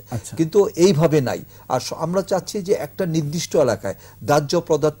গোডাউন আছে, কিন্তু এইভাবে নাই। আর আমরা চাচ্ছি যে একটা নির্দিষ্ট এলাকায় দাহ্য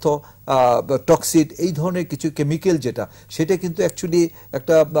পদার্থ, টক্সিড, এই ধরনের কিছু কেমিক্যাল যেটা, সেটা কিন্তু অ্যাকচুয়ালি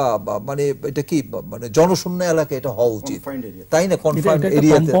একটা মানে এটা কি মানে জনশূন্য এলাকা এটা হওয়া উচিত, তাই না? কনফাইন্ড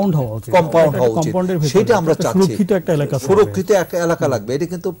এরিয়াতে কম্পাউন্ড হওয়া উচিত, সেটা আমরা চাচ্ছি। সুরক্ষিত একটা এলাকা লাগবে। এটা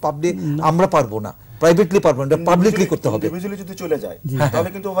কিন্তু পাবলিক আমরা পারবো না, প্রাইভেটলি পারবো না, পাবলিকলি করতে হবে। ইন্ডিভিজুয়ালি যদি চলে যায় তাহলে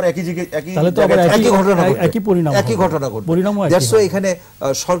কিন্তু আবার একই ঘটনা ঘটবে। দ্যাটস ওয়াই এখানে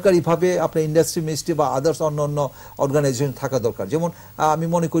সরকারিভাবে আপনার ইন্ডাস্ট্রি মিনিস্ট্রি বা আদার্স অন্য অর্গানাইজেশন থাকা দরকার। যেমন আমি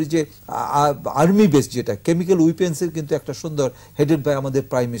মনে করি যে আর্মি বেস যেটা কেমিক্যাল উইপেন্সের কিন্তু একটা সুন্দর হেডেড বাই আমাদের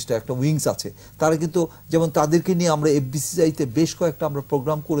প্রাইম মিনিস্টার একটা উইংস আছে, তারা কিন্তু যেমন তাদেরকে নিয়ে আমরা এফবিসিসিআইতে বেশ কয়েকটা আমরা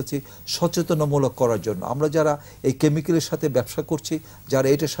প্রোগ্রাম করেছি সচেতনমূলক করার জন্য। আমরা যারা এই কেমিক্যালের সাথে ব্যবসা করছি, যারা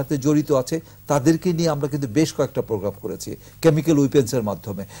এটার সাথে জড়িত আছে, তাদেরকে নিয়ে আমরা কিন্তু বেশ কয়েকটা প্রোগ্রাম করেছি কেমিক্যাল উইপেন্সের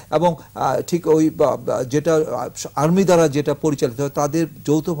মাধ্যমে। এবং ঠিক ওই যেটা আর্মি দ্বারা যেটা পরিচালিত হয়, তাদের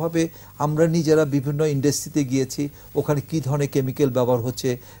যৌথভাবে আমরা নিজেরা বিভিন্ন ইন্ডাস্ট্রিতে গিয়েছি, ওখানে কি ধরনের কেমিক্যাল ব্যবহার হচ্ছে,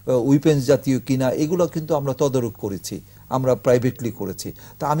 উইপেন্স জাতীয় কিনা, এগুলো কিন্তু আমরা তদারক করেছি, আমরা প্রাইভেটলি করেছি।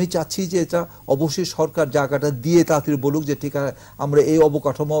 তা আমি চাচ্ছি যে এটা অবশ্যই সরকার জায়গাটা দিয়ে তাড়াতাড়ি বলুক যে ঠিক আছে আমরা এই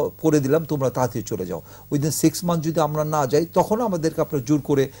অবকাঠামো করে দিলাম, তোমরা তাড়াতাড়ি চলে যাও। উইদিন 6 মান্থ যদি আমরা না যাই তখন আমাদেরকে আপনার জোর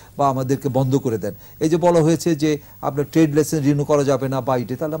করে বা আমাদেরকে বন্ধ করে দেন। এই যে বলা হয়েছে যে আপনার ট্রেড লাইসেন্স রিনিউ করা যাবে না বা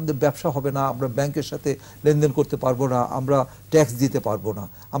এটা, তাহলে আমাদের ব্যবসা হবে না, আমরা ব্যাংকের সাথে লেনদেন করতে পারবো না, আমরা ট্যাক্স দিতে পারবো না,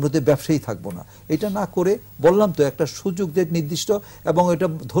 আমরা তো ব্যবসায়ী থাকবো না। এটা না করে বললাম তো একটা সুযোগ দেখ নির্দিষ্ট, এবং এটা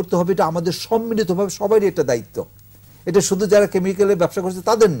ধরতে হবে এটা আমাদের সম্মিলিতভাবে সবারই এটা দায়িত্ব। এটা শুধু যারা কেমিক্যালের ব্যবসা করছে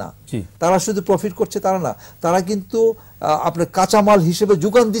তাদের না, তারা শুধু প্রফিট করছে তারা না, তারা কিন্তু আপনার কাঁচামাল হিসেবে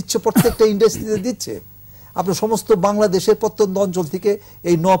যোগান দিচ্ছে, প্রত্যেকটা ইন্ডাস্ট্রিতে দিচ্ছে। আপনার সমস্ত বাংলাদেশের প্রত্যন্ত অঞ্চল থেকে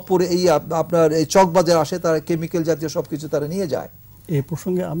এই নবপুরে এই আপনার এই চকবাজার আসে, তারা কেমিক্যাল জাতীয় সবকিছু তারা নিয়ে যায়। এই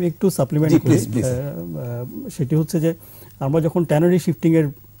প্রসঙ্গে আমি একটু সাপ্লিমেন্ট করি, সেটি হচ্ছে যে আমরা যখন ট্যানারি শিফটিং এর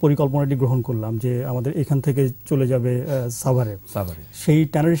পরিকল্পনাটি গ্রহণ করলাম যে আমাদের এখান থেকে চলে যাবে সাভারে, সেই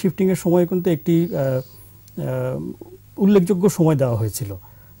ট্যানারি শিফটিং এর সময় কিন্তু একটি উল্লেখযোগ্য সময় দেওয়া হয়েছিল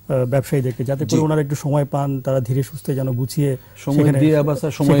ব্যবসায়ীদেরকে, যাতে করে ওনারা একটু সময় পান, তারা ধীরে সুস্থে যেন গুছিয়ে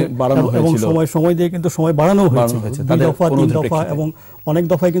সময় দিয়ে কিন্তু সময় বাড়ানো হয়েছে, 2 দফা 3 দফা এবং অনেক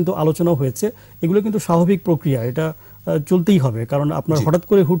দফায় কিন্তু আলোচনা হয়েছে। এগুলো কিন্তু স্বাভাবিক প্রক্রিয়া, এটা চলতেই হবে, কারণ আপনার হঠাৎ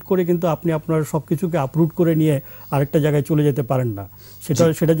করে হুট করে কিন্তু আপনি আপনার সবকিছুকে আপরুট করে নিয়ে আরেকটা জায়গায় চলে যেতে পারেন না।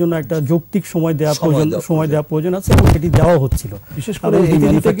 সেটার জন্য একটা যৌক্তিক সময় দেওয়া প্রয়োজন আছে, এবং সেটি দেওয়া হচ্ছিল বিশেষ করে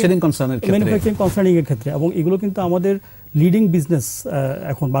ম্যানুফ্যাকচারিং কনসার্নিং এর ক্ষেত্রে। এবং এগুলো কিন্তু আমাদের লিডিং বিজনেস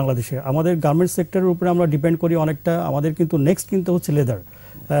এখন বাংলাদেশে। আমাদের গার্মেন্টস সেক্টরের উপরে আমরা ডিপেন্ড করি অনেকটা। আমাদের কিন্তু নেক্সট কিন্তু হচ্ছে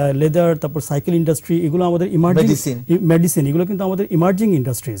লেদার, তারপর সাইকেল ইন্ডাস্ট্রি, এগুলো আমাদের ইমার্জিং মেডিসিন, এগুলো কিন্তু আমাদের ইমার্জিং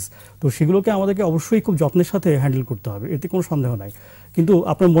ইন্ডাস্ট্রিজ। তো সেগুলোকে আমাদেরকে অবশ্যই খুব যত্নের সাথে হ্যান্ডেল করতে হবে, এতে কোনো সন্দেহ নাই। কিন্তু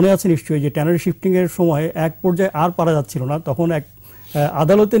আপনার মনে আছে নিশ্চয়ই যে ট্যানারি শিফটিং এর সময় এক পর্যায়ে আর পারা যাচ্ছিল না, তখন এক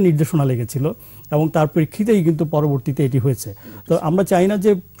আদালতের নির্দেশনা লেগেছিল, এবং তার প্রেক্ষিতেই কিন্তু পরবর্তীতে এটি হয়েছে। তো আমরা চাই না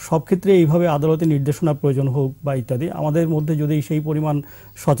যে সব ক্ষেত্রে এইভাবে আদালতের নির্দেশনা প্রয়োজন হোক বা ইত্যাদি। আমাদের মধ্যে যদি সেই পরিমাণ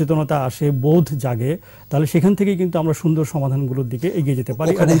সচেতনতা আসে, বোধ জাগে, তাহলে সেখান থেকেই কিন্তু আমরা সুন্দর সমাধানগুলোর দিকে এগিয়ে যেতে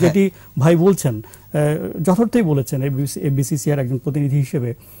পারি। এবং যেটি ভাই বলছেন, যথার্থই বলেছেন বিসিসিআর একজন প্রতিনিধি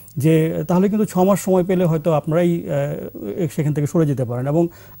হিসেবে, যে তাহলে কিন্তু 6 মাস সময় পেলে হয়তো আপনারাই সেখান থেকে সরে যেতে পারেন। এবং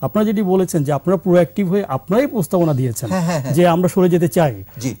আপনারা যেটি বলেছেন যে আপনারা প্রোঅ্যাক্টিভ হয়ে আপনারাই প্রস্তাবনা দিয়েছেন যে আমরা সরে যেতে চাই,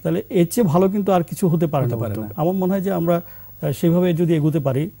 তাহলে এর চেয়ে ভালো কিন্তু আর কিছু হতে পারে না। আমার মনে হয় যে আমরা সেভাবে যদি এগোতে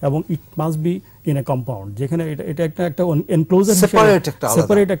পারি, এবং it must be in a compound, যেখানে এটা একটা এনক্লোজার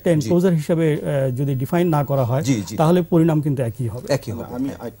সেপারেট একটা এনক্লোজার হিসেবে যদি ডিফাইন না করা হয়, তাহলে পরিণাম কিন্তু একই হবে। আমি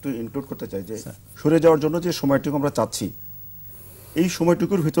একটু ইনক্লুড করতে চাই যে সরে যাওয়ার জন্য যে সময়টুকু আমরা চাচ্ছি, এই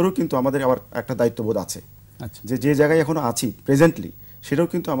সময়টুকুর ভিতরেও কিন্তু আমাদের আবার একটা দায়িত্ববোধ আছে, যে জায়গায় এখনো আছি প্রেজেন্টলি, সেটাও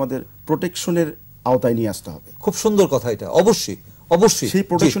কিন্তু আমাদের প্রোটেকশনের আওতায় নিয়ে আসতে হবে। খুব সুন্দর কথা এটা, অবশ্যই অবশ্যই সেই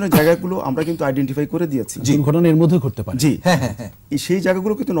প্রোটেকশনের জায়গাগুলো আমরা কিন্তু আইডেন্টিফাই করে দিয়েছি, ঘটনা এর মধ্যে ঘটতে পারে। জি হ্যাঁ, সেই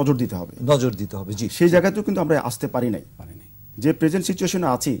জায়গাগুলো কিন্তু নজর দিতে হবে। জি, সেই জায়গাতেও কিন্তু আমরা আসতে পারি নাই। যে প্রেজেন্ট সিচুয়েশনে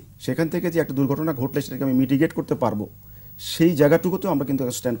আছি, সেখান থেকে যে একটা দুর্ঘটনা ঘটলে সেটাকে আমি মিটিগেট করতে পারবো, সেই জায়গাটুকুতেও আমরা কিন্তু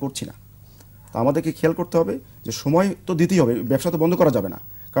স্ট্যান্ড করছি না। তা আমাদেরকে খেয়াল করতে হবে যে সময় তো দিতেই হবে, ব্যবসা তো বন্ধ করা যাবে না।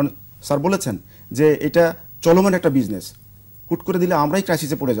 কারণ স্যার বলেছেন যে এটা চলমান একটা বিজনেস, হুট করে দিলে আমরাই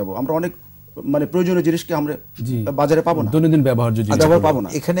ক্রাইসিসে পড়ে যাব। আমরা অনেক মানে প্রয়োজনীয় জিনিসকে আমরা বাজারে পাবো না, দৈনন্দিন ব্যবহার্য জিনিস ব্যবহার পাবো না।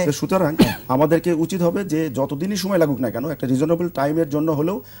 এখানে সুতরাং আমাদেরকে উচিত হবে যে যতদিনই সময় লাগুক না কেন একটা রিজনেবল টাইমের জন্য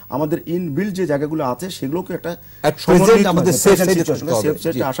হলেও আমাদের ইনবিল্ড যে জায়গাগুলো আছে সেগুলোকে একটা আমাদের সেফ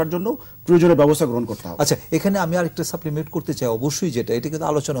সাইডে আসার জন্য প্রয়োজনীয় ব্যবস্থা গ্রহণ করতে হবে। আচ্ছা, এখানে আমি আরেকটা সাপ্লিমেন্ট করতে চাই, অবশ্যই যেটা এটা কিন্তু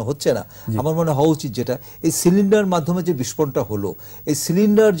আলোচনা হচ্ছে না, আমার মনে হওয়া উচিত যেটা এই সিলিন্ডার মাধ্যমে যে বিস্ফোরণটা হলো, এই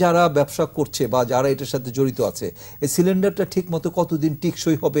সিলিন্ডার যারা ব্যবসা করছে বা যারা এটার সাথে জড়িত আছে, এই সিলিন্ডারটা ঠিক মতো কতদিন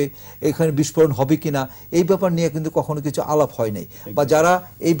টিকসই হবে, এখানে বিস্ফোরণ হবে কিনা, এই ব্যাপার নিয়ে কিন্তু কখনো কিছু আলাপ হয় নাই। বা যারা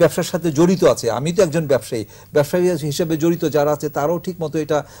এই ব্যবসার সাথে জড়িত আছে, আমি তো একজন ব্যবসায়ী হিসেবে জড়িত যারা আছে, তারাও ঠিক মতো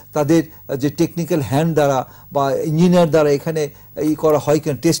এটা তাদের যে টেকনিক্যাল হ্যান্ড দ্বারা বা ইঞ্জিনিয়ার দ্বারা এখানে এই করা হয়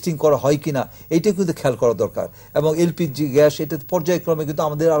কিনা, টেস্টিং করা হয় কিনা, এইটা কিন্তু খেয়াল করা দরকার। এবং এলপিজি গ্যাস এটা পর্যায়ক্রমে কিন্তু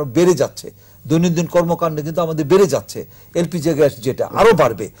আমাদের আরো বেড়ে যাচ্ছে, দৈনন্দিন কর্মকাণ্ডে কিন্তু আমাদের বেড়ে যাচ্ছে, এলপিজি গ্যাস যেটা আরো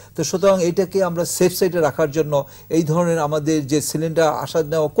বাড়বে। তো সুতরাং এটাকে আমরা সেফ সাইডে রাখার জন্য এই ধরনের আমাদের যে সিলিন্ডার আসা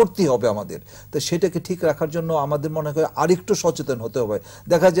নেওয়া করতেই হবে আমাদের, তো সেটাকে ঠিক রাখার জন্য আমাদের মনে হয় আরেকটু সচেতন হতে হবে।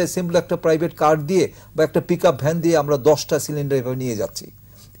 দেখা যায় সিম্পল একটা প্রাইভেট কার দিয়ে বা একটা পিক আপ ভ্যান দিয়ে আমরা 10টা সিলিন্ডার এভাবে নিয়ে যাচ্ছি,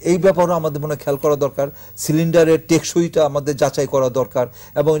 এই ব্যাপারও আমাদের মনে খেয়াল করা দরকার। সিলিন্ডারের টেকসইটা আমাদের যাচাই করা দরকার,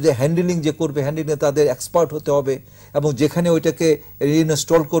 এবং যে হ্যান্ডেলিং যে করবে, হ্যান্ডেলিংয়ে তাদের এক্সপার্ট হতে হবে, এবং যেখানে ওইটাকে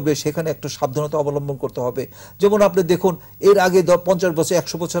রিইনস্টল করবে সেখানে একটা সাবধানতা অবলম্বন করতে হবে। যেমন আপনি দেখুন, এর আগে 50 বছর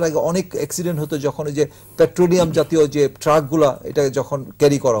 100 বছর আগে অনেক অ্যাক্সিডেন্ট হতো যখন ওই যে পেট্রোলিয়াম জাতীয় যে ট্রাকগুলা এটা যখন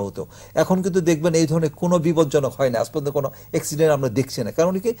ক্যারি করা হতো। এখন কিন্তু দেখবেন এই ধরনের কোনো বিপজ্জনক হয় না, আজ পর্যন্ত কোনো অ্যাক্সিডেন্ট আমরা দেখছি না।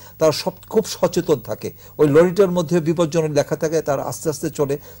 কারণ কি, তারা খুব সচেতন থাকে, ওই লরিটার মধ্যে বিপজ্জনক লেখা থাকে, তারা আস্তে আস্তে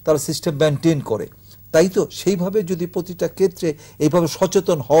চলে, তারা সিস্টেম মেনটেন করে। তাই তো সেইভাবে যদি প্রতিটা ক্ষেত্রে এইভাবে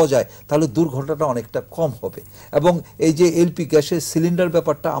সচেতন হওয়া যায় তাহলে দুর্ঘটনাটা অনেকটা কম হবে। এবং এই যে এলপি গ্যাসের সিলিন্ডার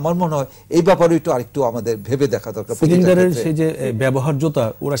ব্যাপারটা আমার মনে হয় এই ব্যাপারে একটু আরেকটু আমাদের ভেবে দেখা দরকার। সিলিন্ডারের সেই যে ব্যবহার্যতা,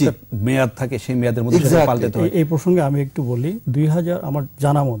 ওর একটা মেয়াদ থাকে, সেই মেয়াদের মধ্যে পাল্টাতে হয়। এই প্রসঙ্গে আমি একটু বলি, 2000 আমার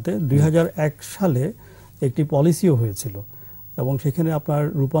জানা মতে 2001 সালে একটি পলিসিও হয়েছিল, এবং সেখানে আপনার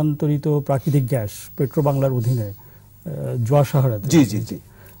রূপান্তরিত প্রাকৃতিক গ্যাস পেট্রো বাংলার অধীনে জোয়ার সাহারাতে, জি জি জি,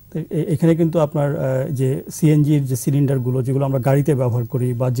 এখানে কিন্তু আপনার যে সিএনজির যে সিলিন্ডারগুলো যেগুলো আমরা গাড়িতে ব্যবহার করি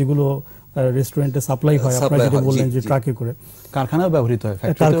বা যেগুলো রেস্টুরেন্টে সাপ্লাই হয়, আপনারা যেটা বললেন যে ট্রাকে করে, কারখানায় ব্যবহৃত হয়,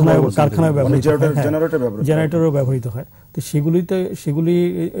 কারখানায় জেনারেটরও ব্যবহৃত হয়। তো সেগুলি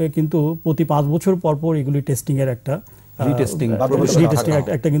কিন্তু প্রতি 5 বছর পর পর এগুলি টেস্টিং এর একটা রিটেস্টিং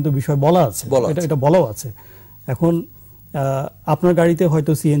একটা কিন্তু বিষয় বলা আছে, এটা বলাও আছে। এখন আপনার গাড়িতে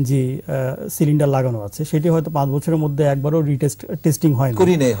হয়তো সিএনজি সিলিন্ডার লাগানো আছে, সেটি হয়তো 5 বছরের মধ্যে একবারও টেস্টিং হয় না,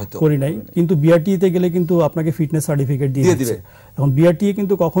 করি নাই, কিন্তু বিআরটিতে গেলে কিন্তু আপনাকে ফিটনেস সার্টিফিকেট দিয়ে দিচ্ছে। এখন বিআরটিএ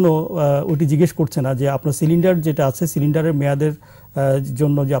কিন্তু কখনো ওটি জিজ্ঞেস করছে না যে আপনার সিলিন্ডার যেটা আছে, সিলিন্ডারের মেয়াদের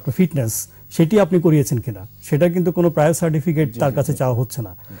জন্য যে আপনার ফিটনেস সেটি আপনি করিয়েছেন কিনা, সেটা কিন্তু কোনো প্রায়র সার্টিফিকেট তার কাছে চাওয়া হচ্ছে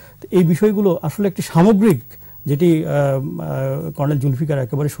না। এই বিষয়গুলো আসলে একটি সামগ্রিক, যেটি কর্নেল জুলফিকার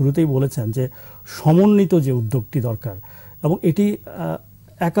একেবারে শুরুতেই বলেছেন যে সমন্বিত যে উদ্যোগটি দরকার, এবং এটি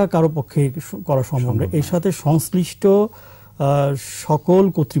একা কারো পক্ষে করা সম্ভব নয়। এর সাথে সংশ্লিষ্ট সকল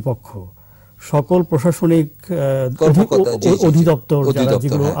কর্তৃপক্ষ, সকল প্রশাসনিক অধিদপ্তর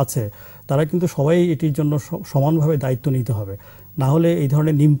যেগুলো আছে, তারা কিন্তু সবাই এটির জন্য সমানভাবে দায়িত্ব নিতে হবে। না হলে এই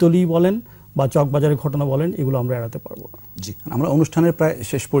ধরনের নিমতলি বলেন বা চকবাজারের ঘটনা বলেন, এগুলো আমরা এড়াতে পারবো না। জি, আমরা অনুষ্ঠানের প্রায়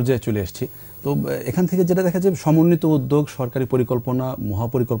শেষ পর্যায়ে চলে এসেছি। তো এখান থেকে যেটা দেখা যায়, সমন্বিত উদ্যোগ, সরকারি পরিকল্পনা,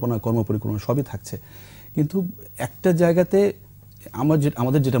 মহাপরিকল্পনা, কর্মপরিকল্পনা সবই থাকছে, কিন্তু একটা জায়গাতে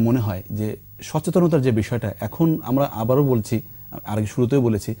আমাদের যেটা মনে হয় যে সচেতনতার যে বিষয়টা, এখন আমরা আবারও বলছি, আর শুরুতেও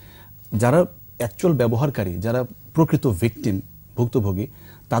বলেছি, যারা অ্যাকচুয়াল ব্যবহারকারী, যারা প্রকৃত ভিকটিম, ভুক্তভোগী,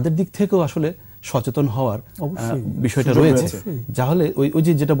 তাদের দিক থেকেও আসলে সচেতন হওয়ার বিষয়টা রয়েছে। তাহলে ওই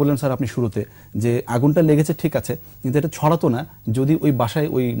যেটা বললেন স্যার আপনি শুরুতে, যে আগুনটা লেগেছে ঠিক আছে, কিন্তু এটা ছড়াতো না যদি ওই বাসায়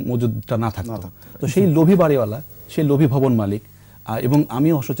ওই মজুদটা না থাকতো। তো সেই লোভী বাড়িওয়ালা, সেই লোভী ভবন মালিক, এবং আমি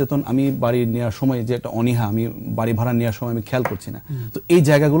অসচেতন, আমি বাড়ি নেওয়ার সময় যে একটা অনীহা, আমি বাড়ি ভাড়া নেওয়ার সময় আমি খেয়াল করছি না, তো এই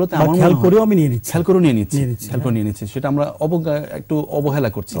জায়গাগুলোতে আমার খেয়াল করেও নিয়ে নিচ্ছি, সেটা আমরা একটু অবহেলা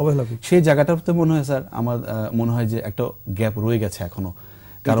করছি। সেই জায়গাটাতে মনে হয় স্যার, আমার মনে হয় যে একটা গ্যাপ রয়ে গেছে এখনো,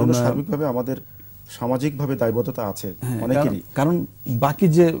 কারণ সার্বিকভাবে আমাদের সামাজিকভাবে দায়বদ্ধতা আছে অনেকেরই, কারণ বাকি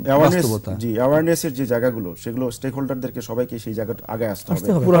যে বাস্তবতা, জি অ্যাওয়ারনেসের যে জায়গাগুলো, সেগুলো স্টেক হোল্ডারদেরকে সবাইকে সেই জায়গাটা আগে আসতে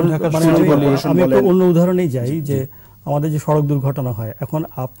হবে। আমি একটা অন্য উদাহরণেই যাই, যে আমাদের যে সড়ক দুর্ঘটনা হয়, এখন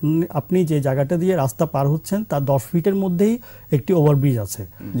আপনি যে জায়গাটা দিয়ে রাস্তা পার হচ্ছেন তার 10 ফিটের মধ্যেই একটি ওভারব্রিজ আছে,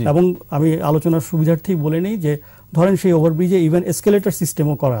 এবং আমি আলোচনার সুবিধার্থেই বলে নেই যে ধরেন সেই ওভারব্রিজে ইভেন এসকেলেটর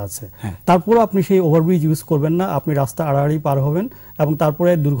সিস্টেমও করা আছে, তারপরে আপনি সেই ওভারব্রিজ ইউজ করবেন না, আপনি রাস্তা আড়াআড়ি পার হবেন, এবং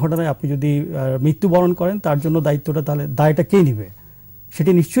তারপরে দুর্ঘটনায় আপনি যদি মৃত্যুবরণ করেন, তার জন্য দায়িত্বটা, তাহলে দায়টা কে নিবে?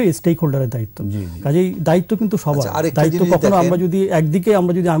 সেটি নিশ্চয়ই স্টেক হোল্ডারের দায়িত্ব। কাজেই দায়িত্ব কিন্তু সবার। দায়িত্ব কখনো আমরা যদি একদিকে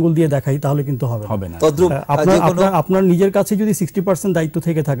আঙুল দিয়ে দেখাই তাহলে কিন্তু হবে না। আপনার নিজের কাছে যদি 60% দায়িত্ব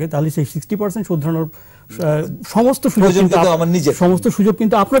থেকে থাকে তাহলে সেই 60% শুধরানোর সমস্ত সুযোগ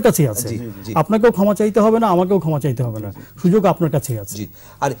কিন্তু আপনার কাছেই আছে। আপনাকেও ক্ষমা চাইতে হবে না, আমাকেও ক্ষমা চাইতে হবে না, সুযোগ আপনার কাছেই আছে।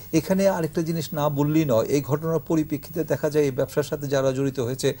 আর এখানে আরেকটা জিনিস না বললেই নয়, এই ঘটনার পরিপ্রেক্ষিতে দেখা যায় এই ব্যবসার সাথে যারা জড়িত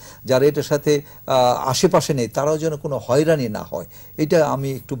হয়েছে, যারা এটার সাথে আশেপাশে নেই, তারাও যেন কোনো হয়রানি না হয়, এটা আমি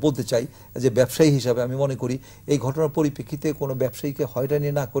একটু বলতে চাই। যে ব্যবসায়ী হিসাবে আমি মনে করি এই ঘটনার পরিপ্রেক্ষিতে কোনো ব্যবসায়ীকে হয়রানি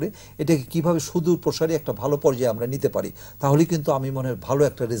না করে এটাকে কিভাবে সুদূর প্রসারী একটা ভালো পর্যায়ে আমরা নিতে পারি, তাহলে কিন্তু আমি মনে হয় ভালো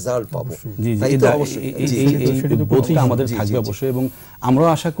একটা রেজাল্ট পাবো। আমাদের থাকবে অবশ্যই, এবং আমরাও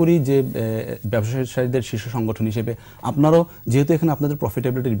আশা করি যে ব্যবসায়ীদের শীর্ষ সংগঠন হিসেবে আপনারাও, যেহেতু এখানে আপনাদের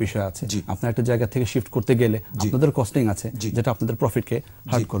প্রফিটেবিলিটির বিষয় আছে, আপনার একটা জায়গা থেকে শিফট করতে গেলে আপনাদের কস্টিং আছে যেটা আপনাদের প্রফিটকে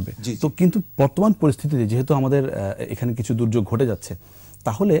হার্ট করবে। তো কিন্তু বর্তমান পরিস্থিতিতে যেহেতু আমাদের এখানে কিছু দুর্যোগ ঘটে যাচ্ছে,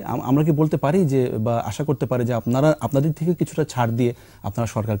 তাহলে আমরা কি বলতে পারি যে, বা আশা করতে পারি যে আপনাদের থেকে কিছুটা ছাড় দিয়ে আপনারা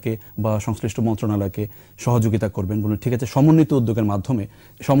সরকারকে বা সংশ্লিষ্ট মন্ত্রণালয়কে সহযোগিতা করবেন, বলুন ঠিক আছে, সমন্বিত উদ্যোগের মাধ্যমে।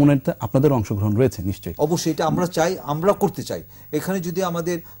 সমন্বিত আপনাদের অংশগ্রহণ রয়েছে নিশ্চয়ই, অবশ্যই এটা আমরা চাই, আমরা করতে চাই। এখানে যদি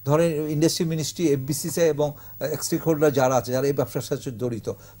আমাদের ধরেন ইন্ডাস্ট্রি মিনিস্ট্রি, এফবিসিসিআই এবং স্টেক হোল্ডার যারা আছে, যারা এই ব্যবসার সাথে জড়িত,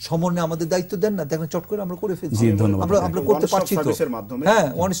 সমন্বয়ে আমাদের দায়িত্ব দেন না, দেখেন চট করে আমরা করে ফেলছি। আমরা করতে পারছি তো। হ্যাঁ,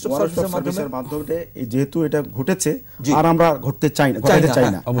 ওয়ান স্টপ সার্ভিসের মাধ্যমে যেহেতু এটা ঘটেছে আর আমরা ঘটতে চাই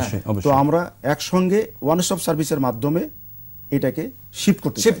না, অবশ্যই। তো আমরা একসঙ্গে ওয়ান স্টপ সার্ভিসের মাধ্যমে এটাকে শিফট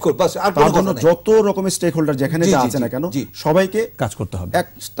করতে যত রকমের স্টেক হোল্ডার যেখানে আছে না কেন সবাইকে কাজ করতে হবে,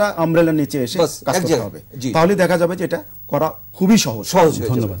 একটা আমব্রেলার নিচে এসে কাজ করতে হবে, তাহলে দেখা যাবে যে এটা করা খুবই সহজ।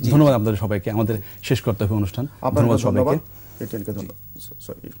 ধন্যবাদ আপনাদের সবাইকে। আমাদের শেষ করতে হবে অনুষ্ঠান। ধন্যবাদ সবাইকে।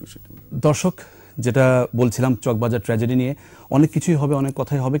 দর্শক, যেটা বলছিলাম চকবাজার ট্র্যাজেডি নিয়ে অনেক কিছুই হবে, অনেক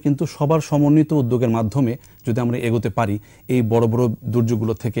কথাই হবে, কিন্তু সবার সমন্বিত উদ্যোগের মাধ্যমে যদি আমরা এগোতে পারি এই বড় বড়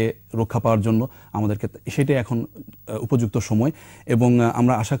দুর্যোগগুলো থেকে রক্ষা পাওয়ার জন্য, আমাদেরকে সেটাই এখন উপযুক্ত সময়। এবং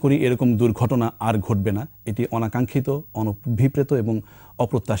আমরা আশা করি এরকম দুর্ঘটনা আর ঘটবে না। এটি অনাকাঙ্ক্ষিত, অনভিপ্রেত এবং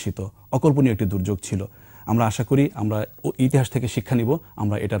অপ্রত্যাশিত, অকল্পনীয় একটি দুর্যোগ ছিল। আমরা আশা করি আমরা ইতিহাস থেকে শিক্ষা নিব,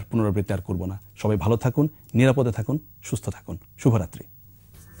 আমরা এটার পুনরাবৃত্তি আর করব না। সবাই ভালো থাকুন, নিরাপদে থাকুন, সুস্থ থাকুন। শুভরাত্রি।